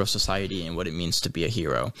about hero society and what it means to be a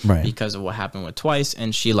hero, Right. because of what happened with Twice,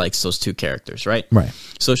 and she likes those two characters, right? Right.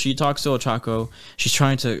 So she talks to Ochako. She's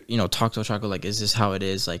trying to, talk to Ochako like, is this how it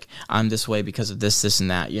is? Like, I'm this way because of this,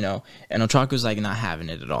 and that, And Ochako's like not having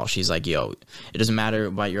it at all. She's like, yo, it doesn't matter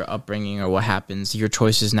about your upbringing or what happens. Your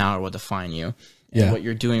choices now are what define you. And what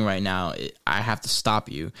you're doing right now, I have to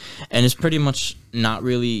stop you. And it's pretty much not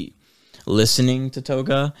really listening to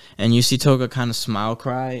Toga. And you see Toga kind of smile,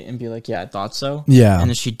 cry, and be like, yeah, I thought so. Yeah. And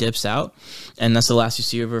then she dips out. And that's the last you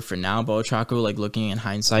see of her for now. But Ochako, like, looking in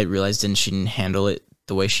hindsight, realized she didn't handle it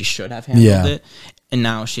the way she should have handled it. And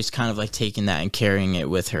now she's kind of like taking that and carrying it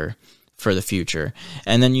with her for the future.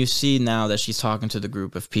 And then you see now that she's talking to the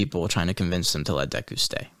group of people trying to convince them to let Deku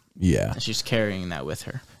stay. Yeah. And she's carrying that with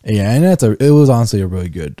her. Yeah, and it was honestly a really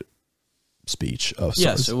good speech of sorts.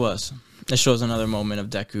 Yes, it was. It shows another moment of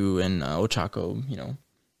Deku and Ochako,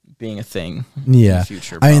 being a thing. Yeah. In the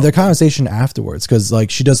future, I mean, their probably. conversation afterwards, because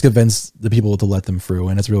like she does convince the people to let them through,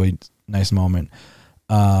 and it's a really nice moment.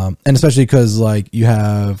 And especially because like you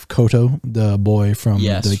have Koto, the boy from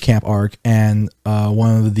the camp arc, and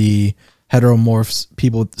one of the heteromorphs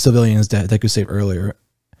civilians that Deku saved earlier,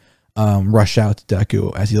 rush out to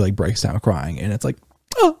Deku as he like breaks down crying, and it's like,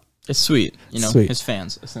 oh, it's sweet, Sweet. his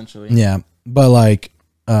fans essentially. Yeah, but like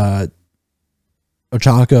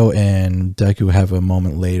Ochako and Deku have a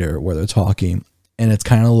moment later where they're talking, and it's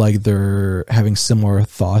kind of like they're having similar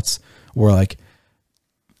thoughts. Where like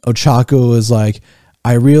Ochako is like,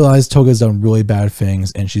 I realize Toga's done really bad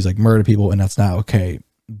things, and she's like murdered people, and that's not okay.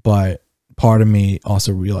 But part of me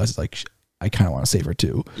also realizes like I kind of want to save her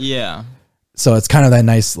too. Yeah. So it's kind of that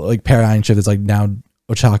nice like paradigm shift. It's like now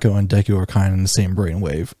Ochako and Deku are kind of in the same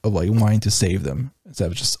brainwave of like wanting to save them instead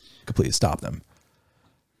of just completely stop them.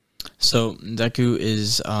 So Deku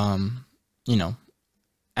is,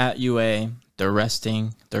 at UA. They're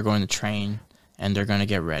resting. They're going to train, and they're going to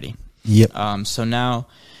get ready. Yep. So now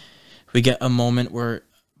we get a moment where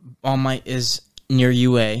All Might is near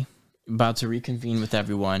UA, about to reconvene with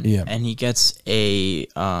everyone, and he gets a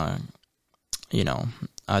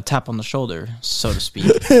tap on the shoulder, so to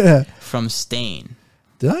speak, from Stain.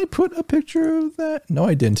 Did I put a picture of that? No,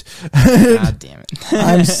 I didn't. God damn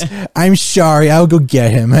it. I'm sorry. I'll go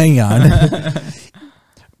get him. Hang on.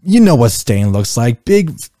 You know what Stain looks like.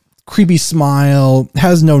 Big, creepy smile.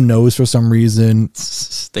 Has no nose for some reason.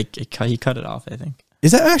 He cut it off, I think.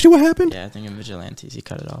 Is that actually what happened? Yeah, I think in Vigilantes he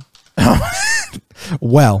cut it off.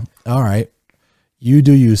 Well, all right. You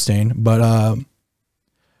do you, Stain. But,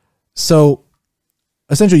 so,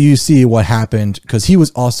 essentially you see what happened, because he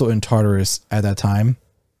was also in Tartarus at that time.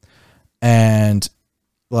 And,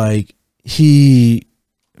 like, he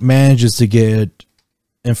manages to get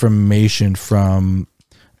information from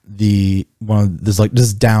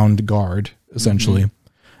this downed guard, essentially.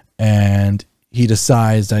 And he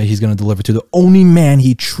decides that he's going to deliver to the only man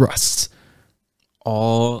he trusts.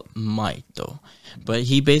 All Might, though. But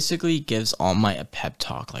he basically gives All Might a pep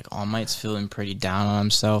talk. Like, All Might's feeling pretty down on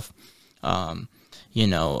himself. Hero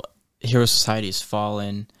Society is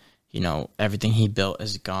fallen. Everything he built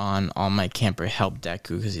is gone. All Might can't help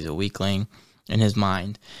Deku because he's a weakling in his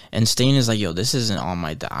mind. And Stain is like, yo, this isn't All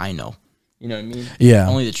Might that I know. You know what I mean? Yeah.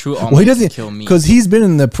 Only the true All Might can kill me. Because he's been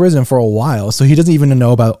in the prison for a while, so he doesn't even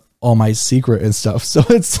know about All Might's secret and stuff. So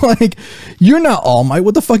it's like, you're not All Might.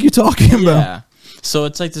 What the fuck are you talking about? Yeah. So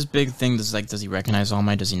it's like this big thing that's like, does he recognize All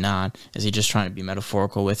Might? Does he not? Is he just trying to be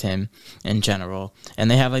metaphorical with him in general?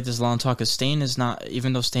 And they have like this long talk, because Stain is not,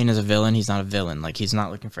 even though Stain is a villain, he's not a villain. Like, he's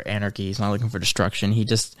not looking for anarchy. He's not looking for destruction. He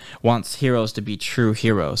just wants heroes to be true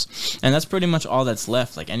heroes. And that's pretty much all that's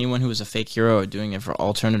left. Like, anyone who is a fake hero or doing it for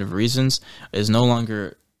alternative reasons is no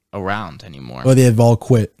longer around anymore. Or they've all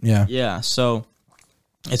quit. Yeah. Yeah. So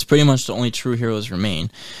it's pretty much the only true heroes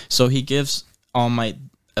remain. So he gives All Might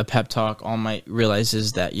a pep talk. All Might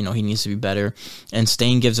realizes that he needs to be better, and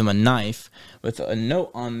Stain gives him a knife with a note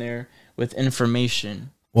on there with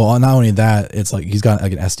information Well, not only that, it's like he's got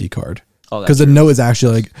like an SD card. Oh, Because the note is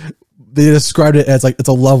actually like they described it as like it's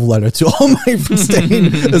a love letter to All Might from Stain,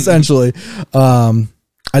 essentially.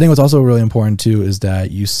 I think what's also really important too is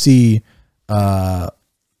that you see. I'm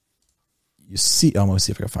gonna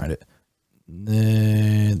see if I can find it.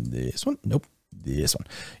 This one, nope. This one.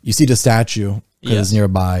 You see the statue because it's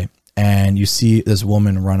nearby, and you see this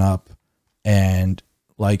woman run up, and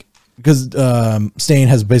like because Stain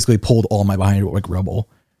has basically pulled All Might behind like rubble,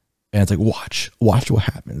 and it's like watch what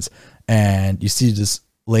happens, and you see this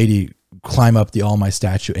lady climb up the All Might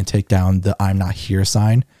statue and take down the "I'm not here"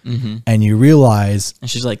 sign, and you realize, and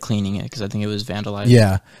she's like cleaning it because I think it was vandalized.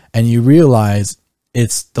 Yeah, and you realize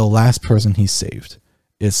it's the last person he saved.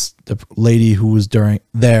 It's the lady who was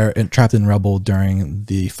there and trapped in rubble during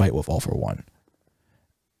the fight with All For One.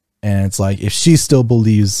 And it's like, if she still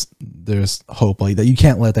believes there's hope, like that, you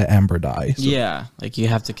can't let that ember die. So. Yeah, like you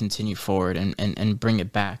have to continue forward and bring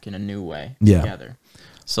it back in a new way together.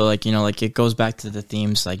 So like, you know, like it goes back to the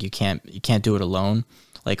themes, like you can't do it alone,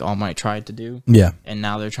 like All Might tried to do. Yeah. And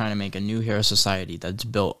now they're trying to make a new hero society that's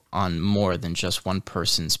built on more than just one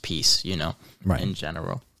person's piece, you know, in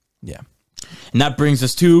general. Yeah. And that brings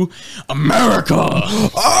us to America.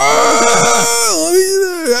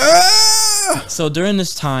 So during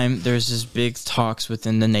this time, there's this big talks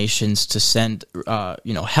within the nations to send,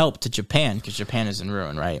 help to Japan because Japan is in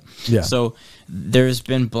ruin, right? Yeah. So there's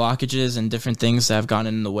been blockages and different things that have gotten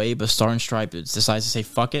in the way, but Star and Stripe decides to say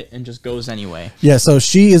fuck it and just goes anyway. Yeah. So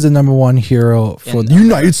she is the number one hero for the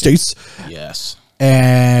United States. Yes.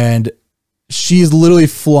 And she's literally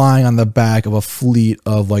flying on the back of a fleet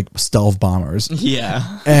of like stealth bombers.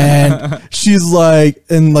 Yeah. And she's like,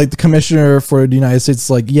 and like the commissioner for the United States is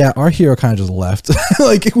like, yeah, our hero kind of just left.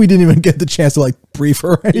 Like we didn't even get the chance to like brief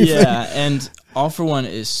her or anything. Yeah. And All For One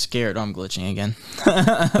is scared. Oh, I'm glitching again.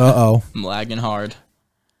 Uh-oh. I'm lagging hard.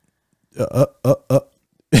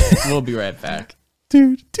 We'll be right back.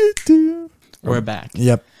 We're back.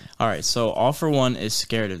 Yep. All right, so All For One is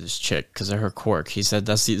scared of this chick because of her quirk. He said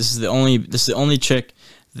this is the only chick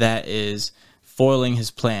that is foiling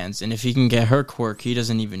his plans, and if he can get her quirk, he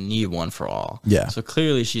doesn't even need One For All. Yeah. So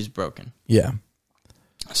clearly she's broken. Yeah.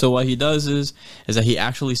 So what he does is that he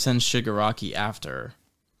actually sends Shigaraki after her.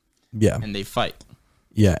 Yeah. And they fight.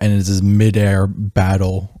 Yeah, and it's this midair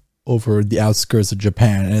battle over the outskirts of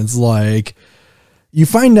Japan, and it's like you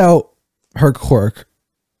find out her quirk.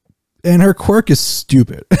 And her quirk is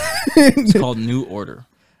stupid. It's called New Order.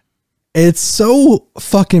 It's so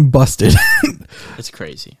fucking busted. It's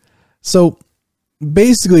crazy. So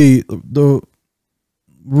basically, the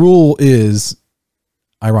rule is,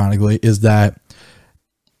 ironically, is that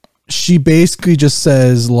she basically just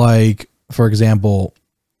says, like, for example,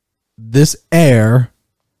 this air,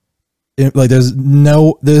 there's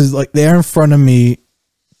the air in front of me,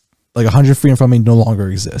 like 100 feet in front of me no longer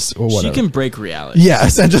exists or whatever. She can break reality. Yeah,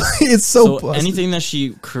 essentially. It's so anything that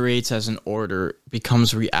she creates as an order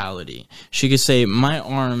becomes reality. She could say, my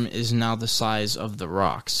arm is now the size of the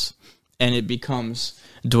rocks. And it becomes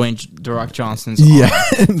The Rock Johnson's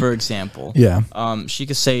arm, for example. Yeah. She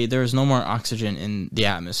could say, there is no more oxygen in the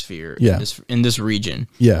atmosphere in this region.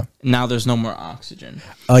 Yeah. Now there's no more oxygen.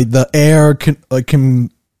 Like the air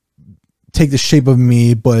can take the shape of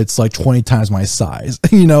me, but it's like 20 times my size,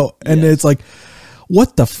 you know? And it's like,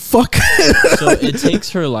 what the fuck? So it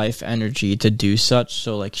takes her life energy to do such.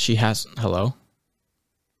 So like she has, hello?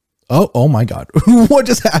 Oh my God. What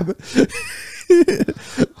just happened?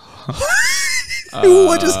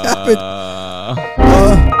 What just happened?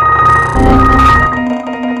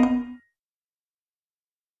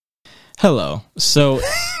 Hello. So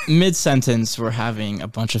mid-sentence, we're having a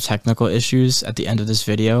bunch of technical issues at the end of this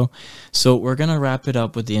video. So we're going to wrap it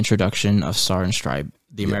up with the introduction of Star and Stripe,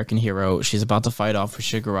 the American hero. She's about to fight off with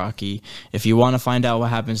Shigaraki. If you want to find out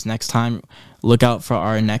what happens next time, look out for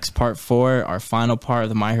our next part 4, our final part of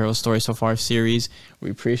the My Hero Story So Far series.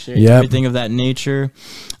 We appreciate everything of that nature.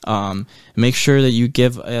 Make sure that you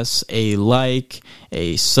give us a like,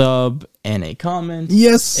 a sub, and a comment.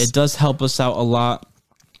 Yes. It does help us out a lot.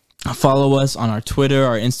 Follow us on our Twitter,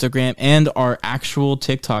 our Instagram, and our actual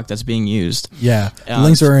TikTok that's being used. Yeah.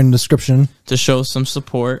 Links are in the description. To show some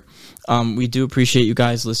support. We do appreciate you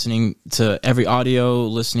guys listening to every audio,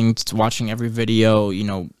 watching every video,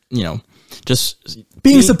 just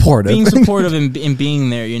being supportive. Being supportive and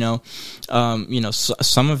being there,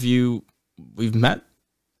 some of you we've met.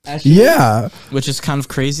 Actually, yeah. Which is kind of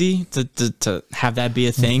crazy to have that be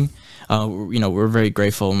a thing. We're very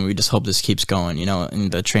grateful, and we just hope this keeps going.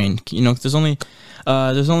 And the train, there's only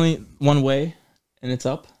one way, and it's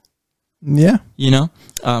up. Yeah. You know,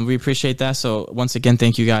 we appreciate that. So once again,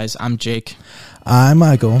 thank you guys. I'm Jake. I'm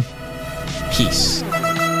Michael. Peace.